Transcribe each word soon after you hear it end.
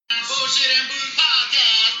Bullshit and Booze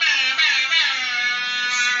Podcast.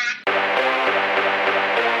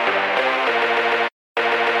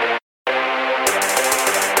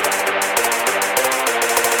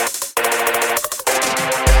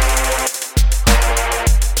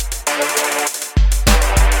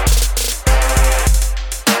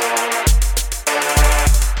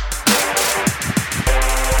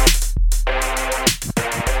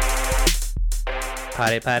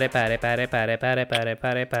 Party.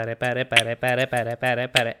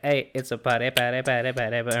 Hey, it's a party,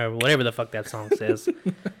 or whatever the fuck that song says.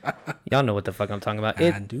 Y'all know what the fuck I'm talking about.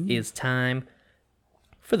 It is time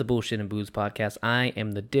for the Bullshit and Booze Podcast. I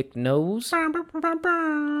am the dicknose,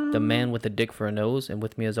 the man with a dick for a nose, and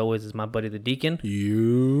with me as always is my buddy the deacon.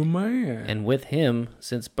 You man. And with him,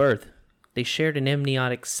 since birth, they shared an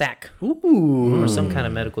amniotic sac. Ooh. Or some kind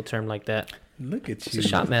of medical term like that. Look at It's you. a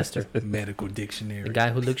shot master. Medical dictionary. The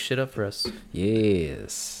guy who looks shit up for us.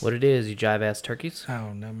 Yes. What it is, you jive ass turkeys?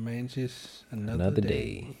 Oh, no, man. Just another Another day.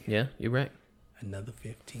 day. Yeah, you're right. Another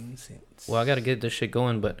 15 cents. Well, I got to get this shit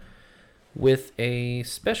going, but with a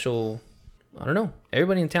special, I don't know.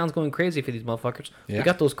 Everybody in town's going crazy for these motherfuckers. Yeah. They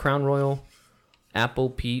got those Crown Royal,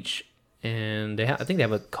 Apple, Peach, and I think they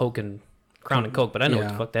have a Coke and Crown and Coke, but I know what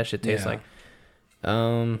the fuck that shit tastes like.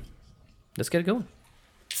 Let's get it going.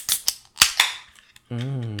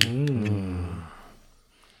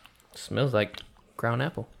 Smells like Crown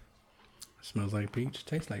Apple. Smells like peach.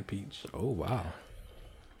 Tastes like peach. Oh, wow.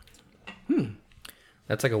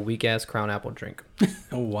 That's like a weak ass Crown Apple drink.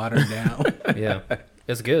 Watered down. Yeah,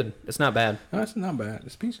 it's good. It's not bad. No, it's not bad.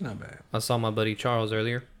 This peach not bad. I saw my buddy Charles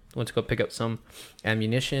earlier. Went to go pick up some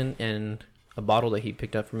ammunition and a bottle that he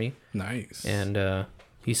picked up for me. Nice. And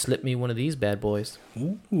he slipped me one of these bad boys.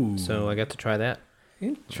 Ooh. So I got to try that.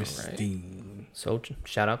 Interesting. So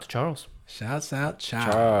shout out to Charles. Shouts out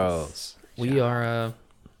Charles. Charles. We are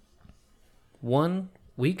 1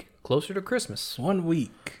 week closer to Christmas. 1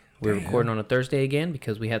 week. We're Damn. recording on a Thursday again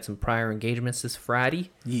because we had some prior engagements this Friday.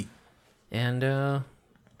 Yeet. And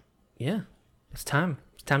yeah, it's time.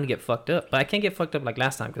 It's time to get fucked up. But I can't get fucked up like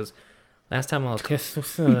last time because last time I was look,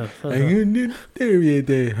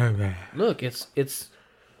 it's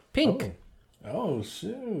pink. Oh,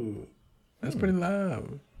 shoot. That's pretty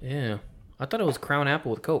loud. Yeah. I thought it was Crown Apple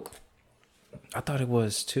with Coke. I thought it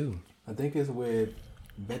was too. I think it's with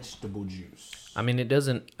vegetable juice. I mean, it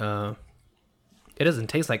doesn't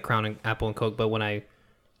taste like Crown and Apple and Coke, but when I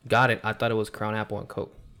got it, I thought it was Crown Apple and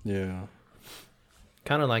Coke. Yeah.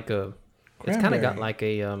 Kind of like it's kind of got like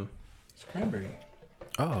a It's cranberry.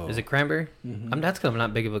 Oh. is it cranberry? Mm-hmm. That's because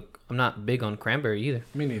I'm not big on cranberry either.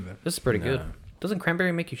 Me neither. This is pretty good. Doesn't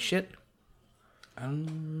cranberry make you shit I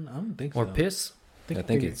don't think or so. piss? I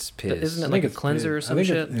think it's piss. Isn't it like a cleanser or some I think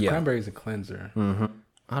shit? Yeah. Cranberry's a cleanser.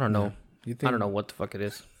 I don't know. You I don't know what the fuck it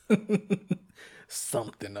is.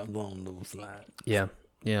 Something along those lines. Yeah,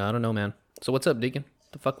 I don't know, man. So what's up, Deacon?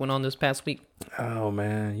 The fuck went on this past week? Oh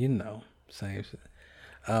man, same shit.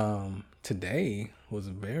 Today was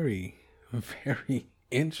a very, very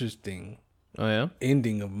interesting Oh yeah.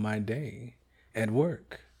 ending of my day at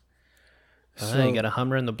work. You got a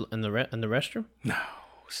Hummer in the restroom? No,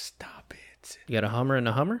 stop it. You got a Hummer in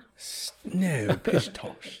the Hummer? No, pish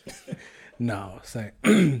tosh. No,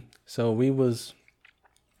 so we was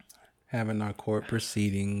having our court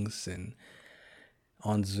proceedings and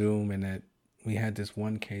on Zoom, and that we had this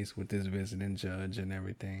one case with this visiting judge and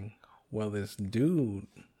everything. Well, this dude,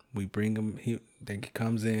 we bring him. He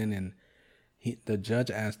comes in and the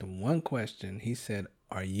judge asked him one question. He said,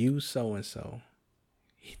 "Are you so and so?"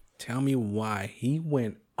 Tell me why. He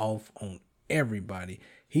went off on everybody.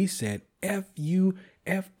 He said, "F you,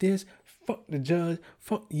 F this, fuck the judge,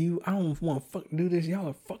 fuck you. I don't want to do this. Y'all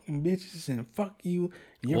are fucking bitches and fuck you."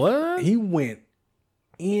 What? He went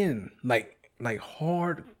in like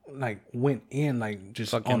hard, like went in like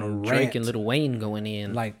just Fucking on a rant. Drake and Lil Wayne going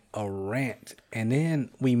in. Like a rant. And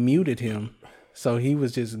then we muted him. So he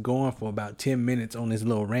was just going for about 10 minutes on his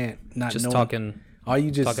little rant. Not just knowing, talking. all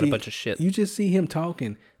you just talking see, a bunch of shit. You just see him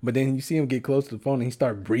talking, but then you see him get close to the phone and he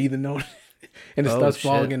start breathing on it, and it Oh, starts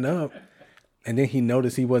shit. fogging up. And then he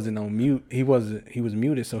noticed he wasn't on mute. He was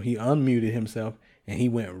muted, so he unmuted himself and he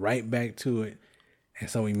went right back to it. And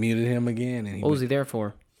so we muted him again. And What was he there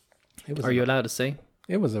for? Are you allowed to say?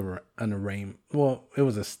 It was an arraignment. Well, it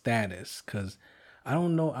was a status because I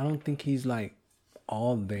don't know. I don't think he's like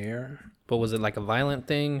all there. But was it like a violent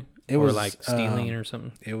thing? It or was like stealing or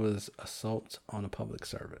something? It was assault on a public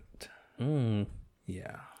servant.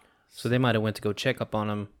 Yeah. So they might have went to go check up on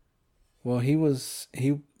him. Well,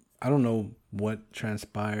 I don't know what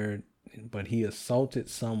transpired, but he assaulted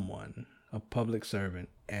someone, a public servant,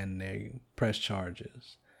 and they pressed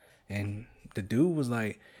charges. And the dude was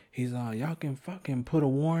like, he's y'all can fucking put a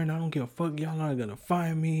warrant. I don't give a fuck. Y'all not gonna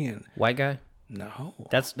find me. And White guy? no,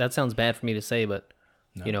 That sounds bad for me to say, but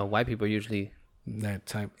you know, white people are usually that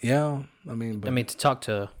type. Yeah, I mean, to talk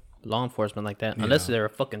to law enforcement like that, unless they're a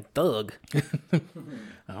fucking thug. I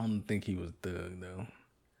don't think he was thug though.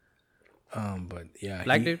 But yeah,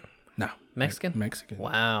 Black dude? No, Mexican? Mexican.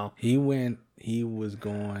 Wow. He was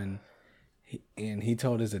going, and he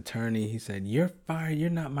told his attorney, he said, "You're fired. You're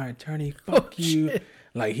not my attorney. Fuck you." Shit.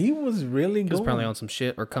 Like he was really He going. was probably on some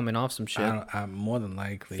shit or coming off some shit. I'm more than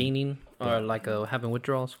likely Fiending or like having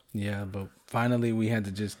withdrawals. Yeah, but finally we had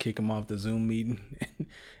to just kick him off the Zoom meeting,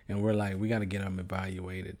 and we're like, we got to get him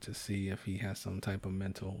evaluated to see if he has some type of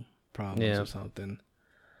mental problems or something.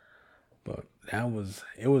 But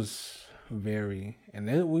it was very, and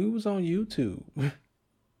we was on YouTube.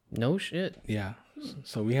 No shit. Yeah,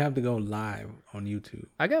 so we have to go live on YouTube.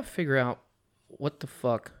 I gotta figure out what the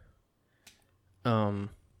fuck, like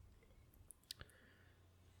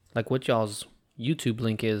what y'all's YouTube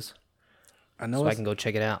link is. I know, so I can go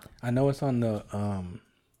check it out. I know it's on the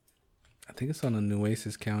I think it's on the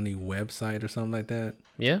Nueces County website or something like that.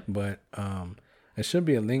 Yeah. But it should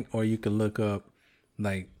be a link, or you could look up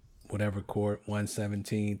like whatever court,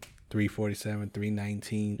 117, 347,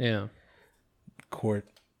 319. Yeah. Court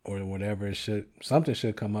or whatever. Something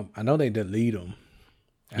should come up. I know they delete them.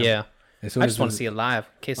 Yeah. I As soon just as want to see it live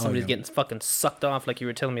in case somebody's getting fucking sucked off like you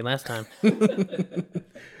were telling me last time.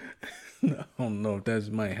 I don't know if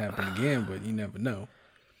that might happen again, but you never know.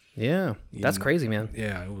 Yeah. That's crazy, man.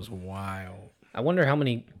 Yeah, it was wild. I wonder how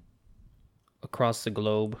many across the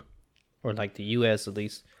globe, or like the U.S. at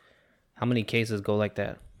least, how many cases go like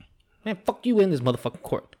that. Man, fuck you in this motherfucking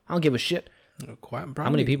court. I don't give a shit. How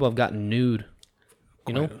many people have gotten nude?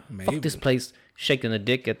 You know, fuck this place, shaking a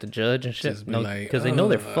dick at the judge and shit. No, because they know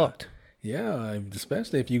they're fucked. Yeah,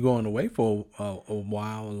 especially if you're going away for a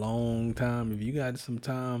while, a long time. If you got some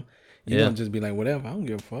time, you don't just be like, whatever, I don't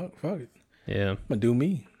give a fuck. Fuck it. Yeah. I'm going to do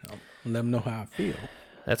me. I'll let them know how I feel.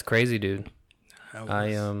 That's crazy, dude.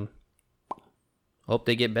 I hope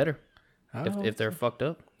they get better if they're fucked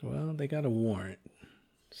up. Well, they got a warrant.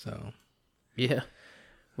 So. Yeah.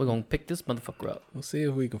 We're going to pick this motherfucker up. We'll see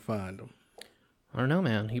if we can find him. I don't know,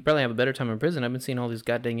 man. He probably have a better time in prison. I've been seeing all these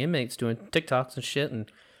goddamn inmates doing TikToks and shit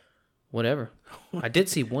and whatever. I did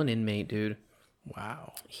see one inmate, dude.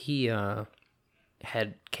 Wow. He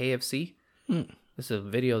had KFC. This is a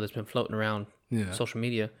video that's been floating around social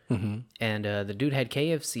media. Mm-hmm. And the dude had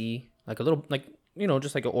KFC, like a little, like, you know,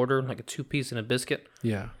 just like an order, like a 2-piece and a biscuit.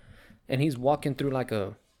 Yeah. And he's walking through like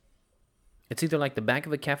it's either like the back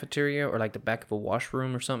of a cafeteria or like the back of a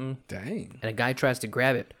washroom or something. Dang. And a guy tries to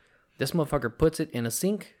grab it. This motherfucker puts it in a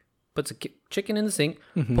sink, puts a chicken in the sink,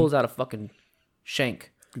 pulls out a fucking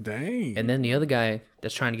shank. Dang. And then the other guy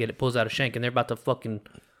that's trying to get it pulls out a shank, and they're about to fucking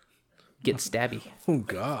get stabby. Oh,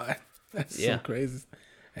 God. That's so crazy.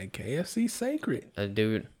 And KFC sacred.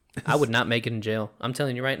 Dude, I would not make it in jail. I'm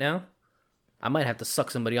telling you right now, I might have to suck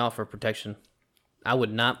somebody off for protection. I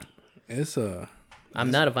would not. I'm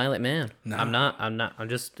not a violent man. Nah. I'm not.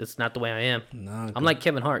 It's not the way I am. Nah, I'm like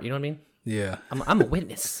Kevin Hart, you know what I mean? Yeah. I'm a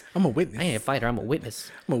witness. I'm a witness. I ain't a fighter. I'm a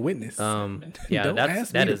witness. I'm a witness. Yeah,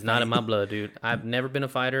 that is not in my blood, dude. I've never been a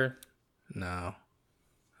fighter. No.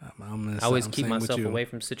 I always keep myself away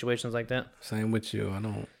from situations like that. Same with you. I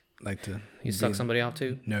don't like to. You suck somebody off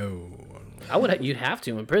too? No. You'd have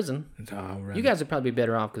to in prison. You guys would probably be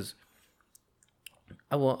better off because.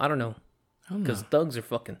 I don't know. Because thugs are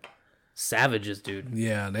fucking savages, dude.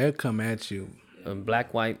 Yeah, they'll come at you.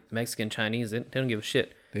 Black, white, Mexican, Chinese, they don't give a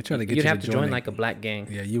shit. They try to get You'd have to join like a black gang.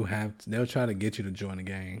 Yeah, you have to. They'll try to get you to join a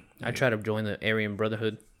gang. I try to join the Aryan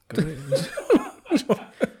Brotherhood.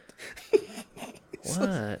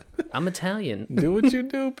 What? I'm Italian. Do what you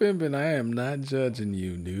do, pimpin'. I am not judging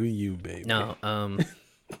you. Do you, baby? No.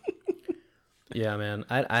 Yeah, man.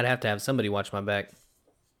 I'd have to have somebody watch my back.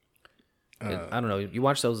 I don't know. You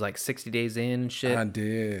watch those like 60 Days In and shit? I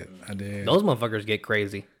did. Those motherfuckers get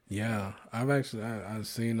crazy. Yeah, I've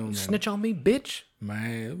seen them. Snitch on me, bitch.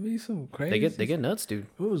 Man, it'd be some crazy. They get nuts, dude.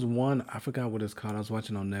 It was one, I forgot what it's called. I was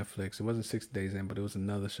watching on Netflix. It wasn't 60 Days In, but it was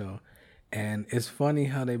another show. And it's funny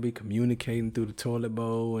how they be communicating through the toilet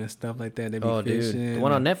bowl and stuff like that. They be fishing. Dude. The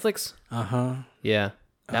one on Netflix? Yeah.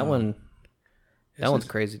 That one's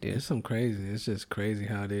crazy, dude. It's some crazy. It's just crazy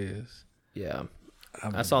how it is. Yeah.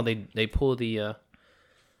 I saw they pull the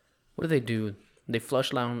what do they do? They flush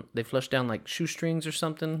down like shoestrings or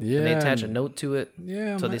something. Yeah. And they attach a note to it.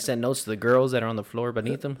 Yeah. So they send notes to the girls that are on the floor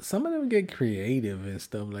beneath them. Some of them get creative and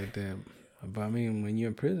stuff like that. But I mean, when you're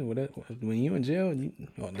in prison, when you're in jail, the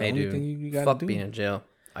only thing you got to do. Fuck being in jail.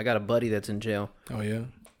 I got a buddy that's in jail. Oh yeah.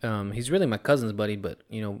 He's really my cousin's buddy, but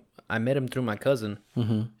I met him through my cousin.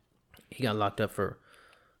 Mm-hmm. He got locked up for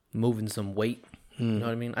moving some weight. You know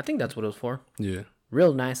what I mean? I think that's what it was for. Yeah.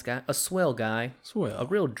 Real nice guy, a swell guy, Swell. a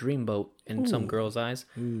real dreamboat in some girls' eyes.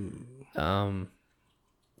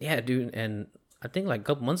 Yeah, dude, and I think like a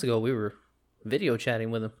couple months ago we were video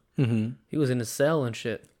chatting with him. Mm-hmm. He was in his cell and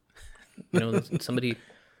shit. Somebody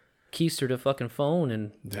keistered a fucking phone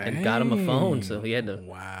and got him a phone, so he had to.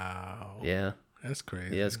 Wow. Yeah. That's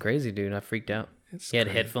crazy. Yeah, it's crazy, dude. I freaked out. He had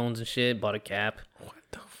headphones and shit. Bought a cap. What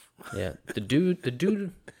the? Yeah, the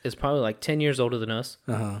dude is probably like 10 years older than us.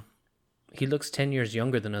 He looks 10 years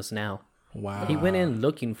younger than us now. Wow. He went in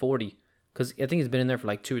looking 40 because I think he's been in there for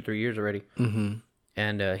like 2 or 3 years already. Mm-hmm.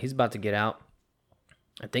 And he's about to get out.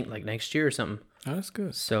 I think like next year or something. Oh, that's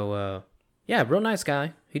good. So yeah, real nice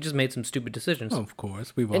guy. He just made some stupid decisions. Oh, of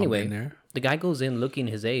course, we've all been there. The guy goes in looking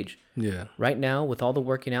his age. Yeah. Right now, with all the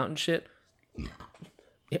working out and shit,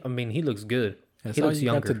 I mean, he looks good. That's he all looks you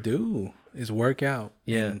younger. got to do is work out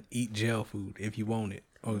Yeah. and eat jail food if you want it,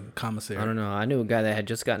 or commissary. I don't know. I knew a guy that had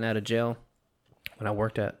just gotten out of jail when I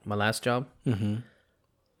worked at my last job. Mm-hmm.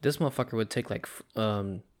 This motherfucker would take like,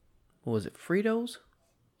 what was it, Fritos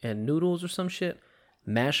and noodles or some shit,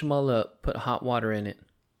 mash them all up, put hot water in it,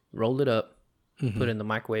 roll it up, put it in the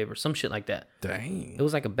microwave or some shit like that. Dang. It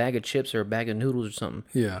was like a bag of chips or a bag of noodles or something.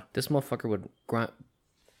 Yeah. This motherfucker would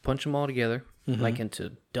punch them all together, like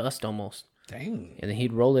into dust almost. Dang. And then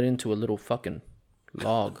he'd roll it into a little fucking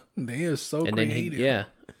log. They are so And then creative.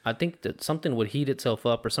 I think that something would heat itself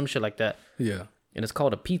up or some shit like that. Yeah. And it's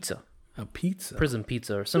called a pizza, A pizza. prison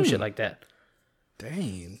pizza or some shit like that.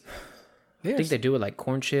 Dang. I think they do it like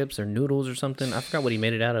corn chips or noodles or something. I forgot what he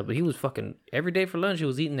made it out of, but he was fucking every day for lunch. He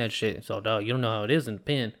was eating that shit. So, dog, you don't know how it is in the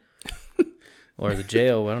pen or the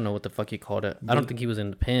jail. I don't know what the fuck you called it. I don't think he was in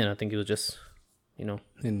the pen. I think he was just,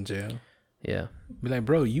 in jail. yeah. Be like,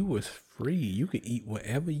 bro, you was free. You could eat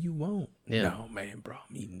whatever you want. Yeah. No, man, bro,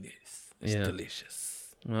 I'm eating this. It's Yeah.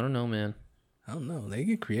 delicious. I don't know, man. I don't know. They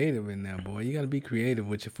get creative in there, boy. You got to be creative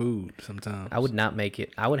with your food sometimes. I would not make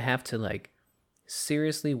it. I would have to like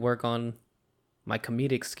seriously work on my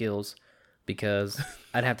comedic skills because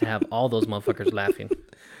I'd have to have all those motherfuckers laughing.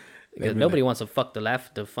 Because nobody wants to fuck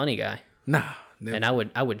the funny guy. Nah. And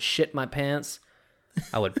I would shit my pants.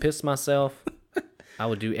 I would piss myself. I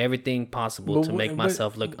would do everything possible to make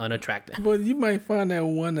myself look unattractive. But you might find that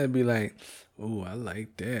one that'd be like, "Oh, I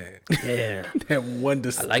like that." Yeah. That one.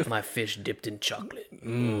 I like my fish dipped in chocolate.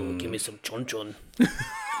 Give me some chon chon.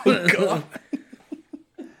 God.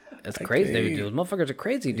 That's crazy, dude. Those motherfuckers are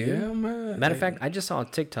crazy, dude. Yeah, man. Matter of fact, I just saw on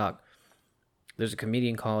TikTok. There's a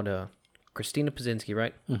comedian called Christina Pazynski,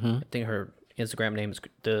 right? Mm-hmm. I think her Instagram name is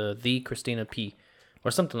the Christina P, or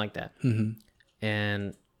something like that. Mm-hmm.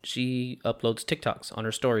 And she uploads TikToks on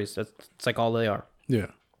her stories. It's like all they are. Yeah.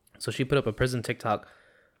 So she put up a prison TikTok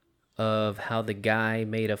of how the guy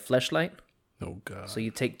made a fleshlight. Oh God. So you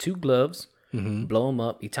take 2 gloves, blow them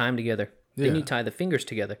up, you tie them together. Then Yeah. you tie the fingers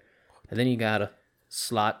together, and then you got a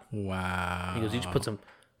slot. Wow. He goes, you just put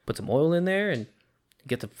some oil in there and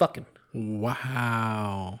get the fucking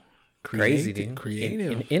Wow. crazy, dude.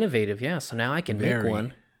 Creative. And innovative, yeah. So now I can Very. make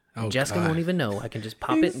one. Oh, Jessica God. won't even know. I can just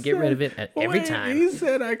pop it and get rid of it every Wait, time. He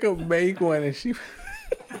said I could make one, and she.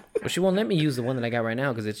 But she won't let me use the one that I got right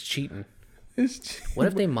now because it's cheating. What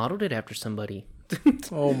if they modeled it after somebody?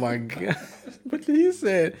 Oh my God! But he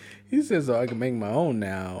said, so I can make my own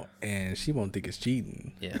now, and she won't think it's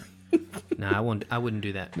cheating. Yeah. Nah, I wouldn't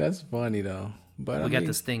do that. That's funny though. But We got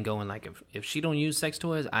this thing going. Like if she don't use sex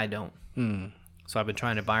toys, I don't. So I've been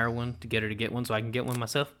trying to buy her one to get her to get one, so I can get one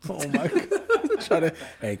myself. Oh my God! Try to.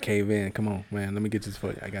 Hey, cave in. Come on, man. Let me get this for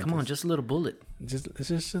you. I got. Come on, just a little bullet. It's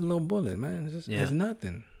just a little bullet, man. It's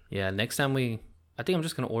nothing. Yeah. Next time I think I'm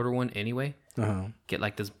just gonna order one anyway. Uh-huh. Get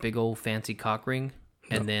like this big old fancy cock ring,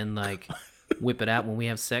 and then like whip it out when we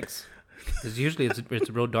have sex. Because usually it's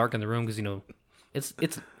real dark in the room because it's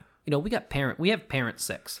we have parent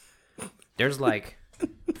sex. There's like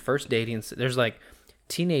first dating. There's like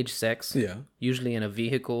teenage sex. Yeah. Usually in a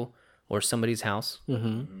vehicle or somebody's house,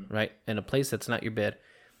 right? In a place that's not your bed.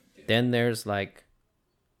 Then there's like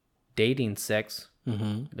dating sex.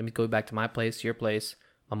 Let me go back to my place, your place.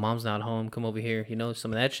 My mom's not home. Come over here.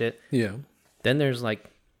 Some of that shit. Yeah. Then there's like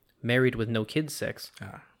married with no kids sex.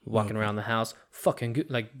 Walking around the house, fucking good.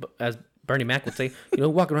 Like as Bernie Mac would say,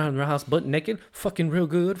 walking around the house butt naked, fucking real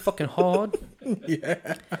good, fucking hard.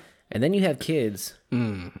 Yeah. And then you have kids,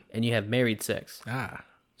 and you have married sex.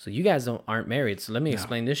 So you guys aren't married. So let me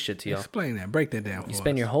explain this shit to y'all. Explain that. Break that down. You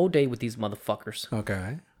spend your whole day with these motherfuckers.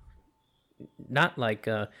 Okay. Not like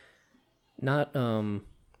not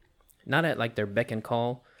at like their beck and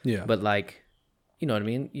call. Yeah. But like, you know what I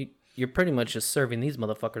mean? You're pretty much just serving these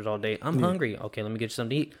motherfuckers all day. I'm hungry. Okay, let me get you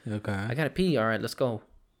something to eat. Okay. I gotta pee. All right, let's go.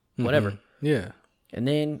 Whatever. Yeah. And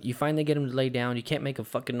then you finally get him to lay down. You can't make a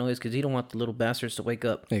fucking noise because you don't want the little bastards to wake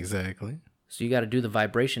up. Exactly. So you got to do the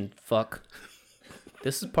vibration fuck.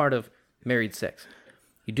 This is part of married sex.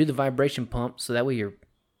 You do the vibration pump so that way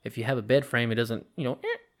if you have a bed frame, it doesn't,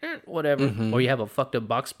 whatever. Or you have a fucked up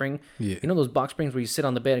box spring. Yeah. You know those box springs where you sit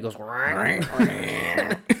on the bed and it goes.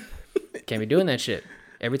 Can't be doing that shit.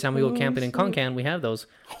 Every time we go camping in Concan, we have those.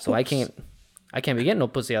 So I can't be getting no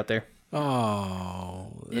pussy out there.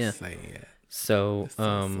 Oh, that's sad. So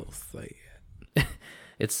So sad.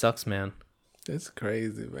 it sucks, man. That's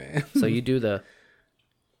crazy, man. So you do like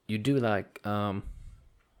I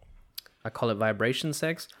call it vibration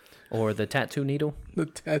sex or the tattoo needle. The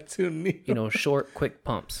tattoo needle. Short, quick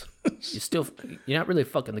pumps. You're not really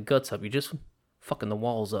fucking the guts up. You're just fucking the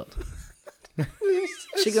walls up.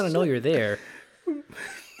 She's gonna know you're there,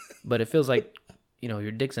 but it feels like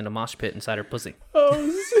your dick's in a mosh pit inside her pussy. Oh,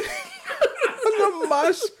 the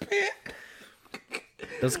mosh pit.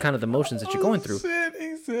 Those are kind of the motions that you're going through.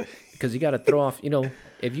 Shit. Because you got to throw off,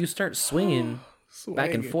 if you start swinging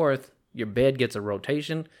back and forth, your bed gets a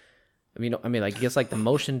rotation. Like it gets like the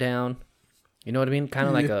motion down. You know what I mean? Kind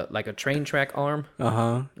of like a train track arm.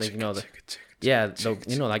 Uh-huh. Like like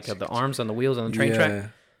the arms on the wheels on the train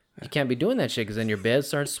track. You can't be doing that shit because then your bed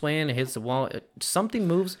starts swaying, it hits the wall, something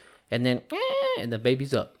moves, and then and the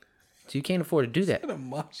baby's up. So you can't afford to do that.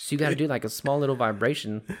 So you got to do like a small little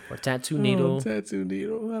vibration or tattoo needle. Tattoo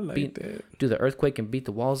needle. I like that. Do the earthquake and beat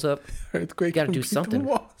the walls up. Earthquake. You got to do something.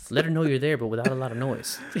 Let her know you're there, but without a lot of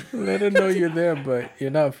noise. Let her know you're there, but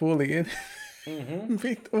you're not fully in.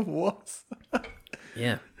 Beat the walls.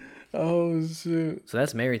 Yeah. Oh, shoot. So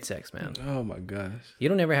that's married sex, man. Oh, my gosh. You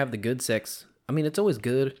don't ever have the good sex. It's always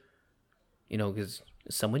good, because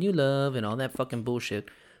someone you love and all that fucking bullshit.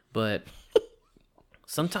 But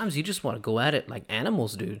sometimes you just want to go at it like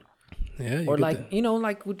animals, dude. Yeah. Or like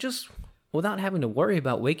just without having to worry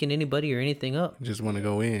about waking anybody or anything up. Just want to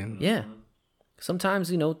go in. Yeah.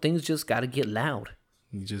 Sometimes, things just got to get loud.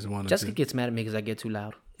 You just want to. Jessica gets mad at me because I get too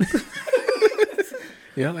loud.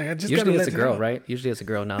 Yeah, like I just usually it's a girl, right? Usually it's a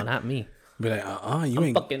girl. No, not me. Be like, you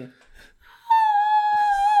ain't fucking.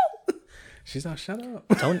 She's not. Shut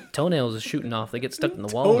up. Toenails are shooting off. They get stuck in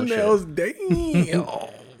the wall. Toenails, damn.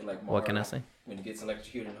 What can I say? When he gets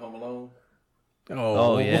electrocuted in Home Alone.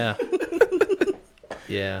 Oh yeah.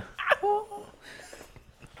 Yeah.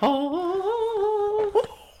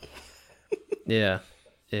 Yeah.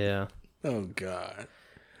 Yeah. Oh God.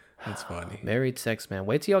 That's funny. Married sex, man.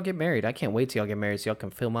 Wait till y'all get married. I can't wait till y'all get married so y'all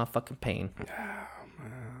can feel my fucking pain. Oh,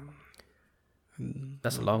 man.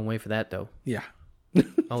 That's a long way for that, though. Yeah.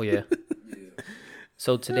 Oh, yeah.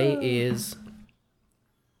 So today is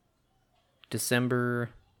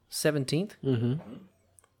December 17th. Mm-hmm.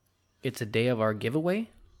 It's a day of our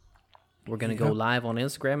giveaway. We're going to go live on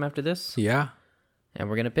Instagram after this. Yeah. And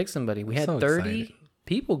we're going to pick somebody. We had So 30 excited.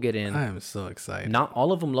 people get in. I am so excited. Not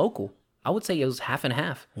all of them local. I would say it was half and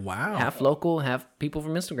half. Wow. Half local, half people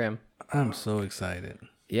from Instagram. I'm so excited.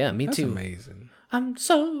 Yeah, me That's too. amazing. I'm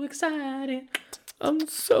so excited. I'm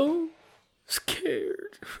so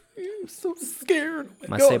scared. I'm so scared.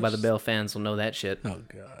 My Saved by the Bell fans will know that shit. Oh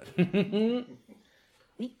God.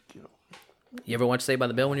 You ever watch Saved by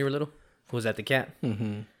the Bell when you were little? Who was that, the cat?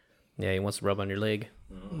 Mm-hmm. Yeah, he wants to rub on your leg.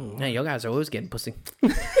 Oh. Hey, y'all guys are always getting pussy.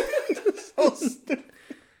 So stupid.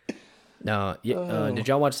 No, did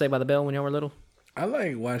y'all watch Saved by the Bell when y'all were little?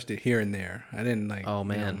 I watched it here and there. I didn't like. Oh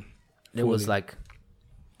man, it was like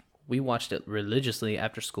we watched it religiously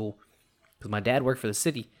after school because my dad worked for the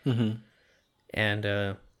city,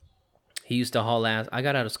 and he used to haul ass. I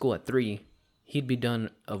got out of school at 3. He'd be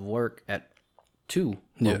done of work at 2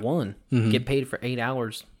 or 1. Get paid for 8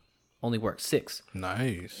 hours, only work 6.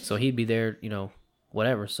 Nice. So he'd be there,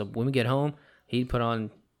 whatever. So when we get home, he'd put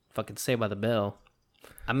on fucking Saved by the Bell.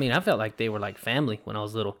 I felt like they were like family when I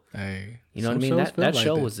was little. Hey, you know what I mean? That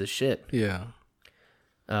show was the shit. Yeah.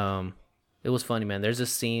 It was funny, man. There's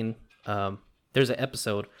this scene. There's an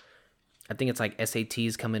episode. I think it's like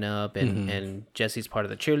SATs coming up, and Jesse's part of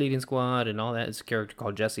the cheerleading squad and all that. It's a character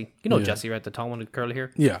called Jesse. You know Jesse, right? The tall one with the curly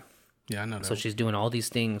hair. Yeah. Yeah, I know that. So she's doing all these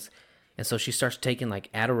things, and so she starts taking like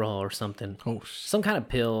Adderall or something. Oh, some kind of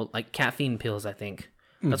pill, like caffeine pills. I think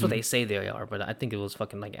that's what they say they are, but I think it was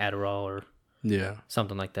fucking like Adderall or. Yeah.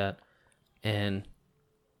 Something like that. And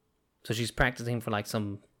so she's practicing for like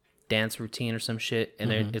some dance routine or some shit.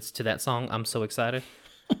 And then it's to that song, I'm So Excited.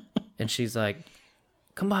 And she's like,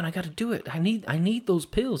 come on, I got to do it. I need those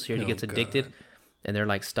pills here. She gets addicted. And they're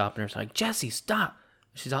like stopping her. It's like, Jesse, stop.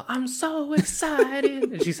 She's all, I'm so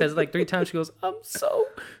excited. And she says it like 3 times. She goes, I'm so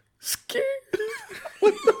scared.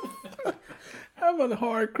 Having a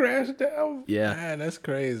hard crash down. Yeah. Man, that's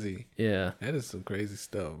crazy. Yeah. That is some crazy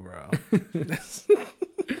stuff, bro.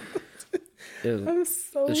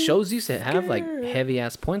 The shows used to have like heavy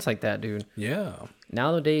ass points like that, dude. Yeah.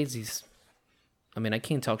 Nowadays, I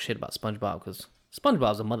can't talk shit about SpongeBob because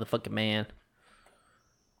SpongeBob's a motherfucking man.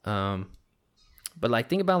 But like,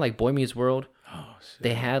 think about like Boy Meets World. Oh, shit.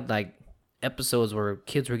 They had like episodes where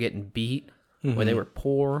kids were getting beat, where they were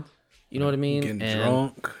poor. You know what I mean? Getting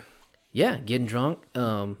drunk. Yeah, getting drunk.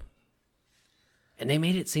 And they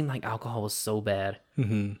made it seem like alcohol was so bad.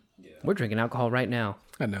 Mm-hmm. Yeah. We're drinking alcohol right now.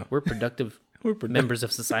 I know. We're productive members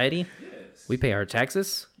of society. Yes. We pay our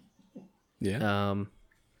taxes. Yeah.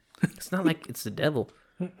 It's not like it's the devil.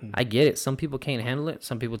 I get it. Some people can't handle it.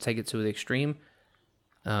 Some people take it to the extreme.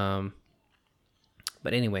 But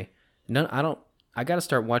anyway, I got to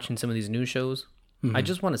start watching some of these new shows. Mm-hmm. I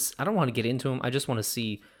don't want to get into them. I just want to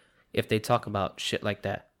see if they talk about shit like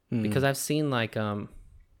that. Mm-hmm. Because I've seen like, I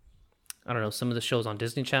don't know, some of the shows on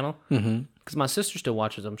Disney Channel. Because my sister still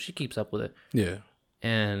watches them. She keeps up with it. Yeah.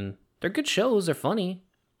 And they're good shows. They're funny.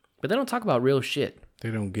 But they don't talk about real shit.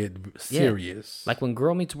 They don't get serious. Yeah. Like when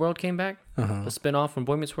Girl Meets World came back, the spinoff from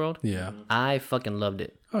Boy Meets World. Yeah. I fucking loved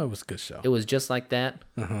it. Oh, it was a good show. It was just like that.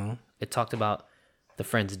 It talked about the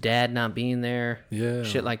friend's dad not being there. Yeah.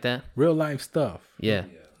 Shit like that. Real life stuff. Yeah.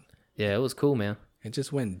 Yeah, it was cool, man. It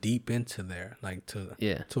just went deep into there, like to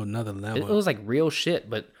another level. It was like real shit,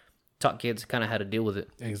 but taught kids kind of how to deal with it.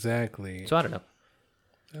 Exactly. So I don't know.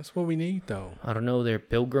 That's what we need, though. I don't know. They're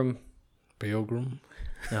Pilgrim.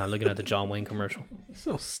 Looking at the John Wayne commercial.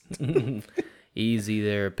 So stupid. Easy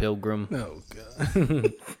there, Pilgrim. Oh,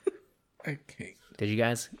 God. I can't. Did you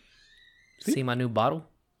guys see my new bottle?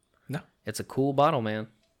 No. It's a cool bottle, man.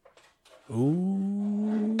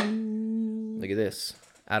 Ooh. Look at this.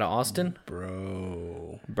 Out of Austin.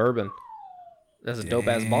 Bro. Bourbon. That's a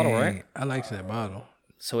dope-ass bottle, right? I like that bottle.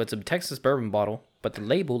 So it's a Texas bourbon bottle, but the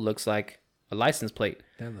label looks like a license plate.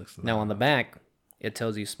 That looks Now on the back, it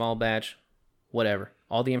tells you small batch, whatever.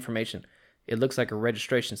 All the information. It looks like a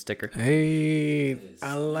registration sticker. Hey,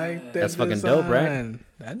 I like that. That's fucking dope, right?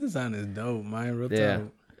 That design is dope, man. Real Yeah.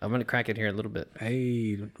 dope. I'm going to crack it here in a little bit.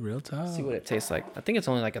 Hey, real talk. See what it tastes like. I think it's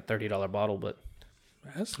only like a $30 bottle, but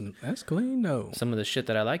that's clean though. some of the shit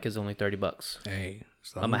that I like is only $30. Hey,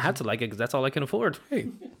 I'm going to have to like it because that's all I can afford. Hey,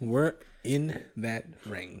 we're in that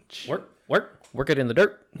range. Work it in the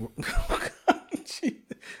dirt.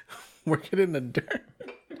 Work it in the dirt.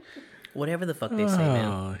 Whatever the fuck they say, man.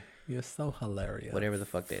 Oh, you're so hilarious. Whatever the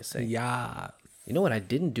fuck they say. Yeah. You know what I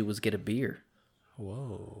didn't do was get a beer.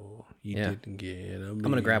 Whoa. You didn't get a beer. I'm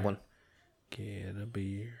going to grab one. Get a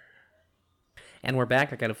beer. And we're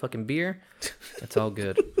back. I got a fucking beer. It's all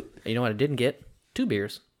good. You know what I didn't get? 2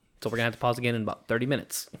 beers. So we're going to have to pause again in about 30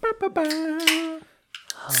 minutes.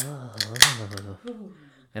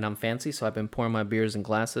 And I'm fancy, so I've been pouring my beers in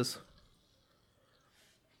glasses.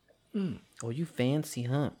 Oh, you fancy,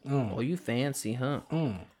 huh? Oh, you fancy, huh?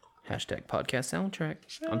 Hashtag podcast soundtrack.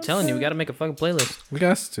 I'm telling you, we got to make a fucking playlist. We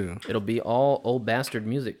got to. It'll be all old bastard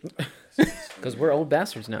music. Because we're old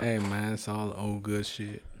bastards now. Hey, man, it's all old good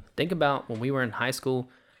shit. Think about when we were in high school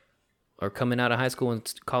or coming out of high school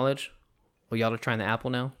and college. Well, y'all are trying the apple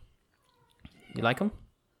now. You like them?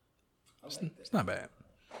 It's not bad.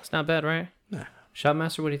 It's not bad, right? Nah.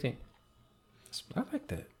 Shopmaster, what do you think? I like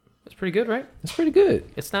that. It's pretty good, right? It's pretty good.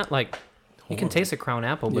 It's not like you can taste a crown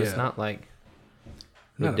apple, but it's not like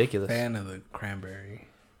ridiculous. I'm not a fan of the cranberry.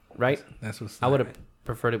 Right? That's what's. I would have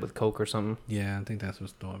preferred it with Coke or something. Yeah, I think that's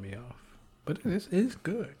what's throwing me off. But it's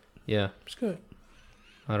good. Yeah. It's good.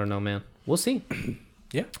 I don't know, man. We'll see.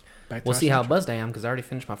 Yeah. We'll see how buzzed I am because I already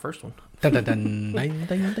finished my first one. Dun, dun, dun, dun,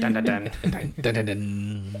 dun, dun,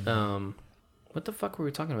 dun. What the fuck were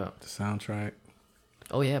we talking about? The soundtrack.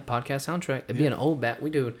 Oh yeah, podcast soundtrack. It'd be an old bat. We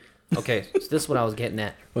do. Okay, so this is what I was getting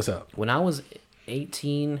at. What's up? When I was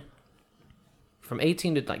 18, from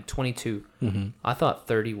 18 to like 22, I thought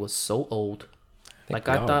 30 was so old. Like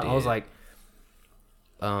I thought, I was like,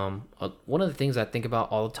 one of the things I think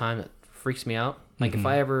about all the time that freaks me out. Like if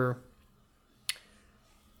I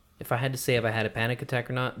had to say if I had a panic attack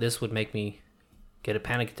or not, this would make me get a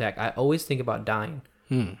panic attack. I always think about dying.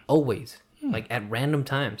 Always. Like at random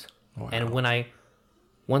times. Wow. And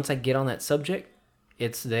once I get on that subject,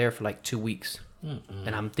 it's there for like 2 weeks.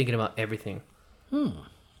 And I'm thinking about everything.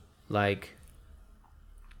 Like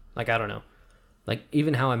I don't know. Like,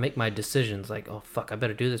 even how I make my decisions, like, oh, fuck, I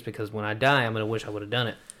better do this because when I die, I'm going to wish I would have done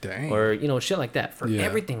it. Dang. Or, you know, shit like that for Yeah.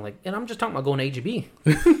 everything. Like, and I'm just talking about going to HEB.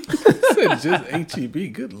 Said just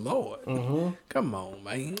HEB. Good Lord. Come on,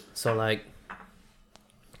 man. So, like,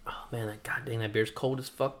 oh, man, that goddamn, that beer's cold as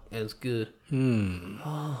fuck. And it's good.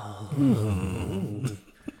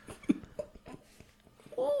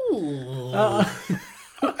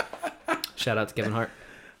 Shout out to Kevin Hart.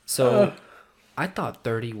 So, I thought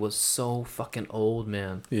 30 was so fucking old,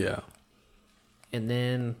 man. Yeah. And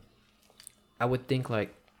then I would think,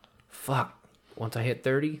 like, fuck, once I hit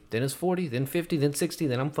 30, then it's 40, then 50, then 60,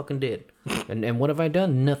 then I'm fucking dead. And what have I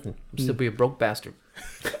done? Nothing. I'm still be a broke bastard.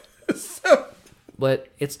 But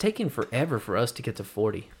it's taken forever for us to get to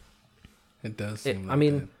 40. It does seem I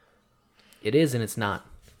mean, it is and it's not.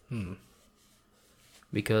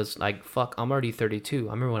 Because, like, fuck, I'm already 32.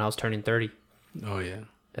 I remember when I was turning 30. oh,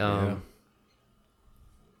 yeah.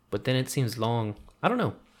 But then it seems long. I don't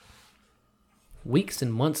know. Weeks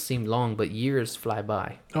and months seem long, but years fly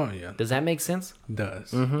by. Oh, yeah. Does that make sense? It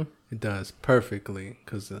does. It does perfectly.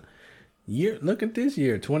 Because look at this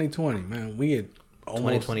year, 2020, man. We had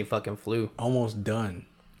 2020 fucking flew. almost done.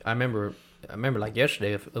 I remember like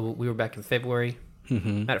yesterday, if we were back in February.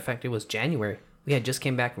 Matter of fact, it was January. We had just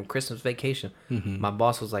came back from Christmas vacation. My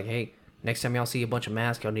boss was like, hey, next time y'all see a bunch of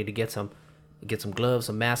masks, y'all need to get some gloves,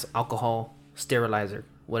 some masks, alcohol, sterilizer,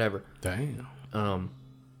 whatever. Damn.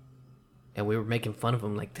 And we were making fun of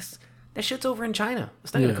him like, that shit's over in China.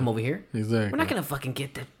 It's not gonna come over here. Exactly. We're not gonna fucking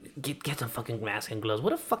get some fucking mask and gloves.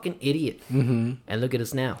 What a fucking idiot. And look at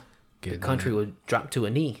us now. The country would drop to a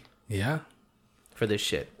knee Yeah. for this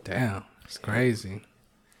shit. Damn. It's crazy.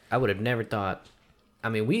 I would have never thought. I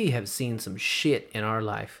mean, we have seen some shit in our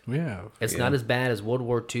life. Yeah. It's not as bad as World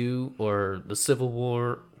War II or the Civil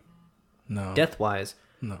War, No. death-wise.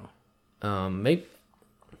 No. Maybe.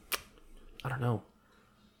 I don't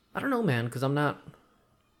know, man, because I'm not.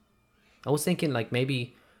 I was thinking, like,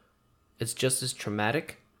 maybe it's just as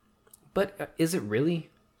traumatic, but is it really?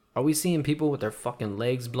 Are we seeing people with their fucking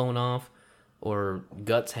legs blown off or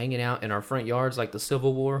guts hanging out in our front yards like the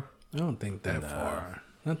Civil War? I don't think that far.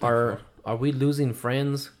 Not that far. Are we losing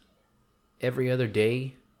friends every other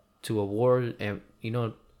day to a war and, you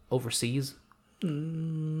know, overseas?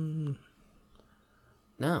 No.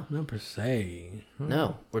 Not per se.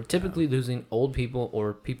 No. We're typically losing old people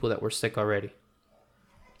or people that were sick already.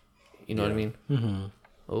 You know what I mean? Mm-hmm.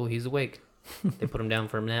 Oh, he's awake. They put him down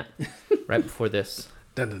for a nap right before this.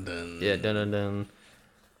 Dun, dun, dun. Yeah, dun dun dun.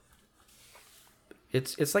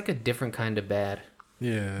 It's like a different kind of bad.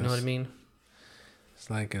 Yeah. You know what I mean? It's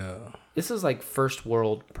like This is like first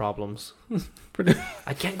world problems.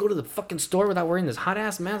 I can't go to the fucking store without wearing this hot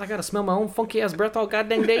ass mask. I gotta smell my own funky ass breath all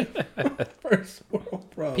goddamn day. first world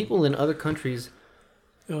problem. People in other countries,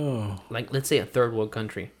 Oh. like let's say a third world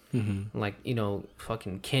country, like, you know,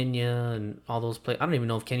 fucking Kenya and all those places. I don't even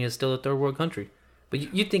know if Kenya is still a third world country, but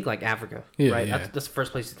you think like Africa, Yeah, right? yeah. That's the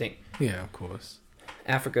first place you think. Yeah, of course.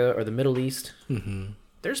 Africa or the Middle East.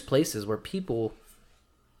 There's places where people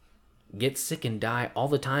get sick and die all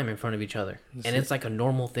the time in front of each other, and it's like a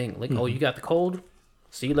normal thing. Like, oh, you got the cold?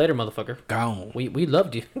 See you later, motherfucker. Gone. We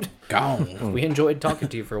loved you. Gone. We enjoyed talking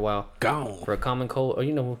to you for a while. Gone. For a common cold, or,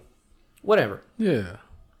 you know, whatever. Yeah.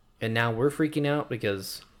 And now we're freaking out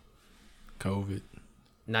because COVID.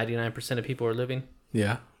 99% of people are living.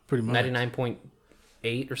 Yeah, pretty much.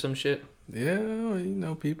 99.8 or some shit. Yeah, you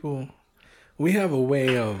know, people. We have a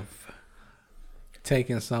way of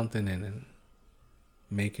taking something and then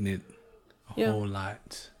making it a whole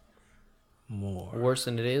lot more. Worse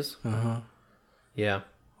than it is. Yeah.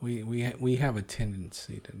 We have a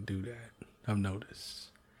tendency to do that. I've noticed.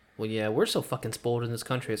 Well, yeah, we're so fucking spoiled in this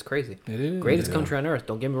country. It's crazy. It is. Greatest country on earth.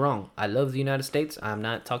 Don't get me wrong. I love the United States. I'm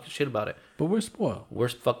not talking shit about it. But we're spoiled. We're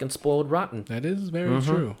fucking spoiled rotten. That is very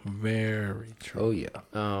true. Very true. Oh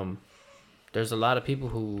yeah. There's a lot of people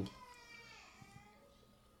who,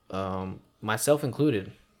 myself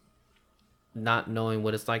included, not knowing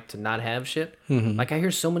what it's like to not have shit. Like I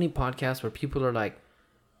hear so many podcasts where people are like,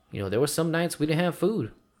 you know, there were some nights we didn't have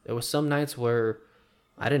food. There were some nights where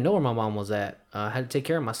I didn't know where my mom was at. I had to take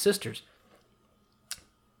care of my sisters.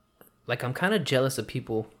 Like, I'm kind of jealous of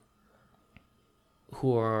people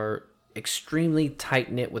who are extremely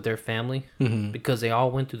tight-knit with their family because they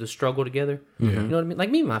all went through the struggle together. You know what I mean? Like,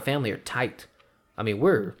 me and my family are tight. I mean,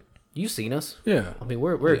 you've seen us. Yeah. I mean,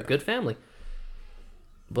 we're a good family.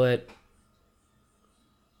 But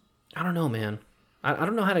I don't know, man. I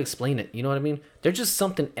don't know how to explain it. You know what I mean? There's just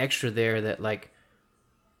something extra there that, like,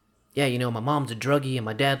 yeah, you know, my mom's a druggie and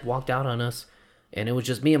my dad walked out on us and it was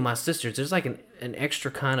just me and my sisters. There's like an extra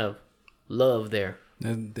kind of love there.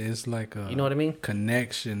 There's like a you know what I mean?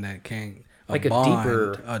 connection that can't Like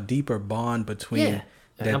a deeper bond between. Yeah,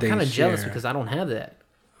 and that I'm they kind of jealous share. because I don't have that.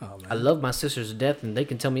 Oh, man. I love my sisters to death, and they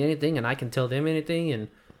can tell me anything, and I can tell them anything,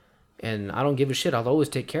 and I don't give a shit. I'll always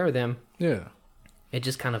take care of them. Yeah. It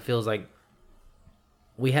just kind of feels like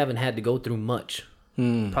we haven't had to go through much.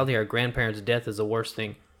 Probably our grandparents' death is the worst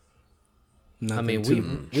thing. Nothing I mean, we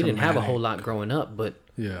didn't have a whole lot growing up, but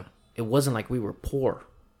Yeah. it wasn't like we were poor.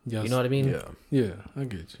 Yes. You know what I mean? Yeah. Yeah, I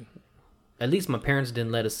get you. At least my parents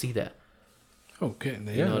didn't let us see that. Okay,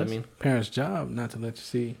 You know what I mean? Parents' job not to let you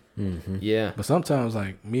see. Yeah. But sometimes,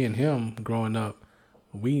 like me and him growing up,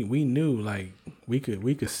 we knew like we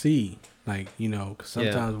could see, like, you know, 'cause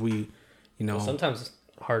sometimes we, you know, Sometimes it's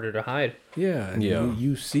harder to hide. yeah, and Yeah.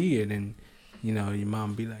 you see it, and you know your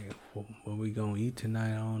mom be like, well, "What we gonna eat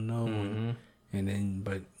tonight? I don't know." And then,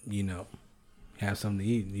 but you know, have something to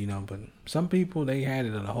eat, you know. But some people, they had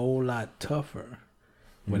it a whole lot tougher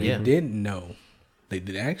when Yeah. they didn't know. They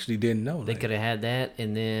actually didn't know. They could have had that,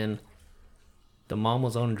 and then the mom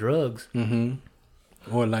was on drugs.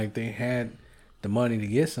 Or like they had the money to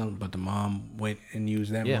get something, but the mom went and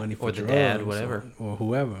used that Yeah, money for or the drugs, dad, whatever. or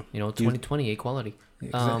whoever. You know, 2020 equality.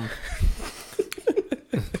 I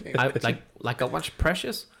watched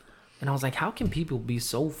Precious, and I was like, how can people be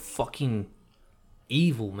so fucking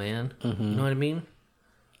evil, man? You know what I mean?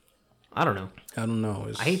 I don't know. I don't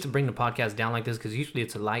know. I hate to bring the podcast down like this because usually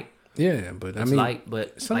it's a light. Yeah, but I It's mean, light,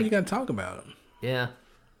 but something like, you gotta talk about. yeah,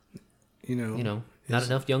 You know, not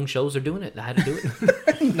enough young shows are doing it. I had to do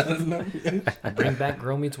it. Bring back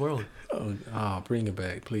Girl Meets World. Oh, bring it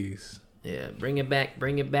back, please. Yeah, bring it back.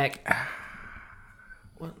 Bring it back.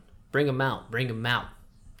 What? Bring them out. Bring them out.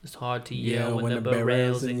 It's hard to yell when the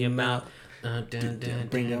barrel's in your mouth. Bring them out.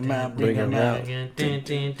 Bring them out. Bring them out,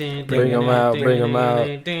 bring them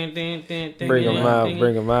out. Bring them out.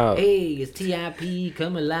 Bring them out. Hey, it's TIP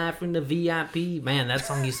coming live from the VIP. Man, that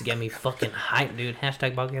song used to get me fucking hyped, dude.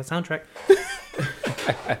 Hashtag podcast soundtrack.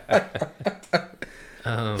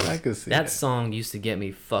 I could see That song used to get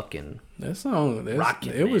me fucking. That song.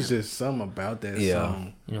 Rockin', it was man. just something about that Yeah.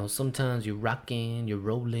 song. You know, sometimes you're rocking, you're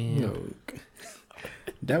rolling. You know,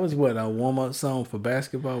 that was what our warm up song for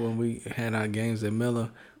basketball when we had our games at Miller.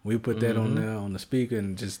 We put that on there on the speaker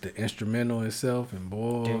and just the instrumental itself, and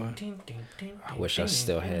boy, I wish I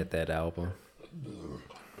still had that album.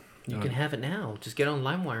 You can have it now. Just get on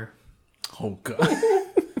LimeWire. oh god,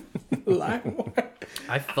 LimeWire.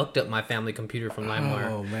 I fucked up my family computer from LimeWire.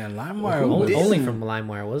 Oh man, LimeWire was Only from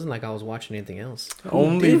LimeWire. It wasn't like I was watching anything else.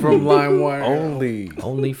 only from LimeWire.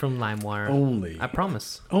 Only from LimeWire. Only. I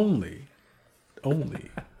promise. Only. I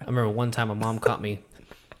remember one time my mom caught me.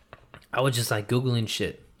 I was just like Googling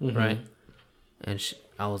shit, right? And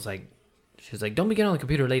I was like, she was like, don't be getting on the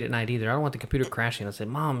computer late at night either. I don't want the computer crashing. I said,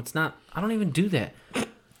 Mom, it's not, I don't even do that.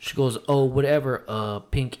 She goes, oh, whatever,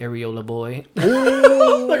 pink areola boy.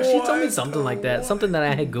 She told me something like that. Something that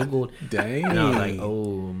I had Googled. Dang. And I was like,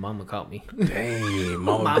 oh, Mama caught me. Dang,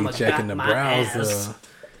 Mama Mama be checking got the my browser. ass.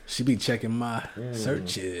 She be checking my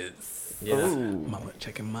searches. Yeah. Mama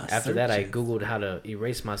checking my After that, I searches. Googled how to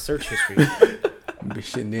erase my search history. Be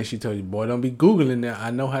shit, and then she told you, boy, don't be Googling that.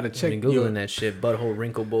 I know how to I've check been Googling that shit. Butthole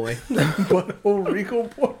wrinkle boy. Butthole Rico,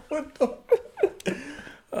 boy, what the?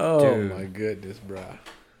 Oh, Dude. my goodness, bro.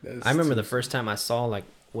 That's I remember the first time I saw like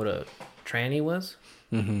what a tranny was,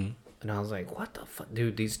 and I was like, "What the fuck,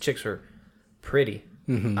 dude? These chicks are pretty."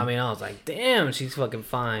 I mean, I was like, "Damn, she's fucking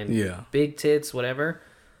fine." Yeah. big tits, whatever.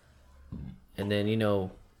 And then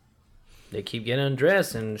they keep getting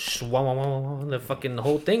undressed, and the fucking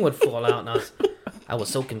whole thing would fall out, and I was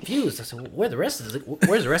so confused. I said, "Where's the rest of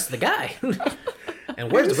the guy?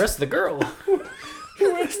 And where's the rest of the girl?"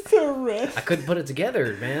 Where's the rest? I couldn't put it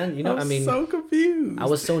together, man. I'm so confused. I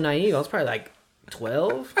was so naive. I was probably like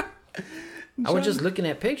 12. I was just looking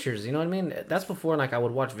at pictures. You know what I mean? That's before like I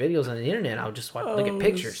would watch videos on the internet. I would just look at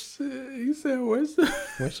pictures. Shit. You said, where's the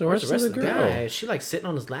Where's the Where's rest the rest of of the the girl? guy? Is she like sitting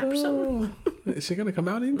on his lap or something? Is she gonna come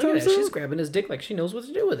out Look anytime at that. soon? She's grabbing his dick like she knows what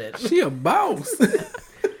to do with it. She a boss.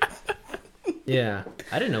 Yeah.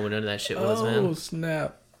 I didn't know what none of that shit was, Oh man.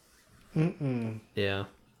 snap! Yeah.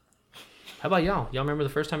 How about y'all? Y'all remember the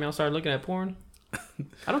first time y'all started looking at porn?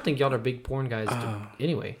 I don't think y'all are big porn guys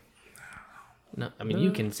anyway. No, I mean,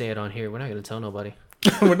 you can say it on here. We're not going to tell nobody.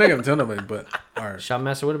 We're not gonna tell nobody, but all right.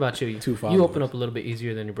 Shopmaster, what about you? Two You followers. open up a little bit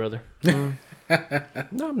easier than your brother. No,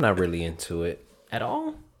 I'm not really into it. At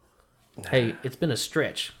all? Hey, it's been a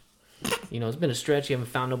stretch. It's been a stretch. You haven't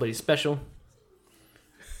found nobody special.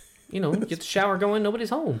 Get the shower going. Nobody's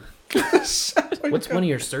home. What's one of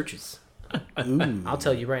your searches? I'll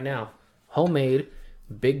tell you right now. Homemade,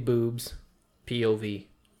 big boobs, POV.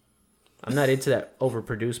 I'm not into that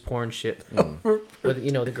overproduced porn shit. Where,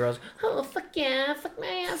 you know, the girls, oh, fuck yeah, fuck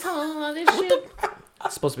my asshole, all this shit.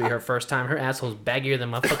 It's supposed to be her first time. Her asshole's baggier than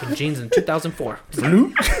my fucking jeans in 2004.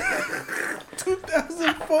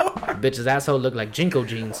 2004? Bitch's asshole looked like Jinko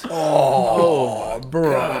jeans. Oh,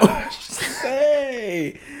 bro.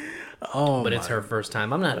 Hey. Oh, But it's her first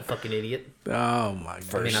time. I'm not a fucking idiot. Oh, my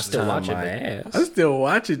God. I mean, I still watch it. But I still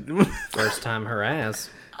watch it. first time her ass.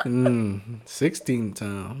 16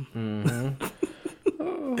 time. Mm-hmm.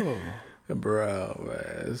 Oh, bro,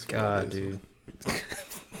 man. God, dude.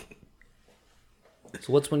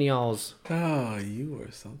 So what's one of y'all's Oh, you or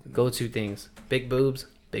something. go-to things? Big boobs,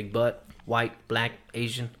 big butt, white, black,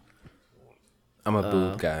 Asian. I'm a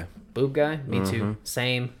boob guy. Boob guy? Me too.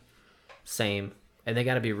 Same. And they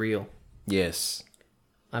gotta be real. Yes.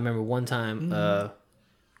 I remember one time,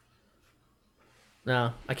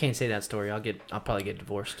 no, I can't say that story. I'll probably get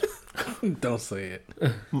divorced. Don't say it.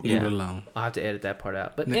 Leave Yeah. it alone. I'll have to edit that part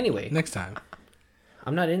out. But anyway, Next time.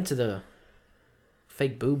 I'm not into the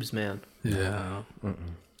fake boobs, man. Yeah.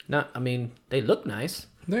 I mean, they look nice,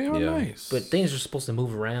 They are Yeah. nice. but things are supposed to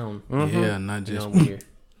move around. Yeah, not You just. know, when you're,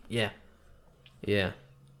 yeah.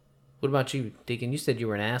 What about you, Deacon? You said you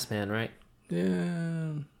were an ass man, right?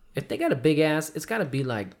 Yeah. If they got a big ass, it's got to be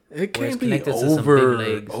like It where it's can't be connected to some big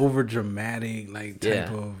legs. over dramatic, like type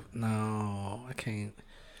Yeah. of. No, I can't.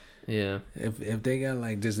 Yeah, If they got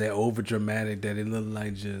like just that over dramatic that it look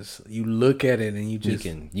like just you look at it and you just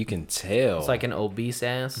You can tell. it's like an obese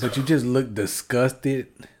ass. but you just look disgusted,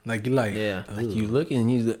 like you like Yeah. like you look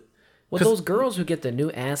and you look. Well, those girls who get the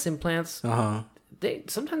new ass implants, uh-huh. they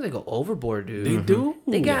sometimes they go overboard, dude. They do.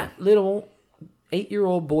 They got little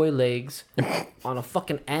 8-year-old boy legs on a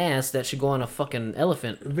fucking ass that should go on a fucking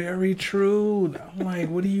elephant. Very true. I'm like,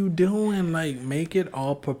 what are you doing? Like, make it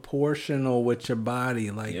all proportional with your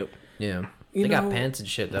body. Like, Yep. Yeah, You they got know- pants and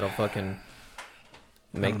shit that'll fucking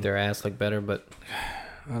make their ass look better. But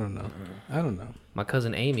I don't know. my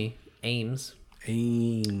cousin Amy Ames,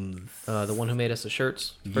 Ames. the one who made us the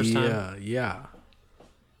shirts first time, Yeah.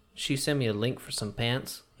 she sent me a link for some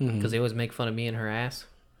pants because they always make fun of me and her ass.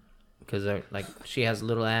 Because like she has a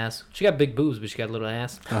little ass. She got big boobs, but she got a little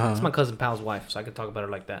ass. It's my cousin Pal's wife, so I can talk about her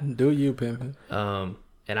like that. Do you, pimpin'?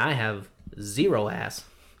 And I have zero ass.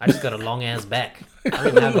 I just got a long ass back. I don't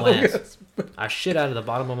even have no ass. I shit out of the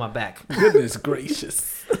bottom of my back. Goodness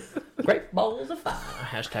gracious. Great balls of fire.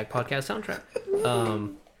 Hashtag podcast soundtrack.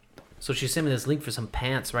 So she sent me this link for some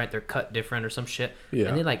pants, right? They're cut different or some shit. Yeah.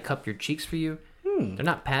 And they like cup your cheeks for you. They're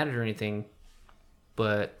not padded or anything,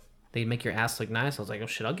 but they make your ass look nice. I was like, oh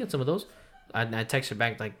shit, I'll get some of those. I texted her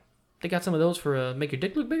back like, they got some of those for make your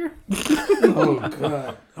dick look bigger. Oh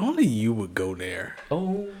God. Only you would go there.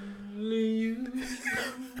 Only you.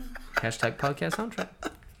 Hashtag podcast soundtrack.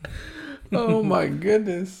 Oh my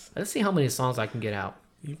goodness. Let's see how many songs I can get out.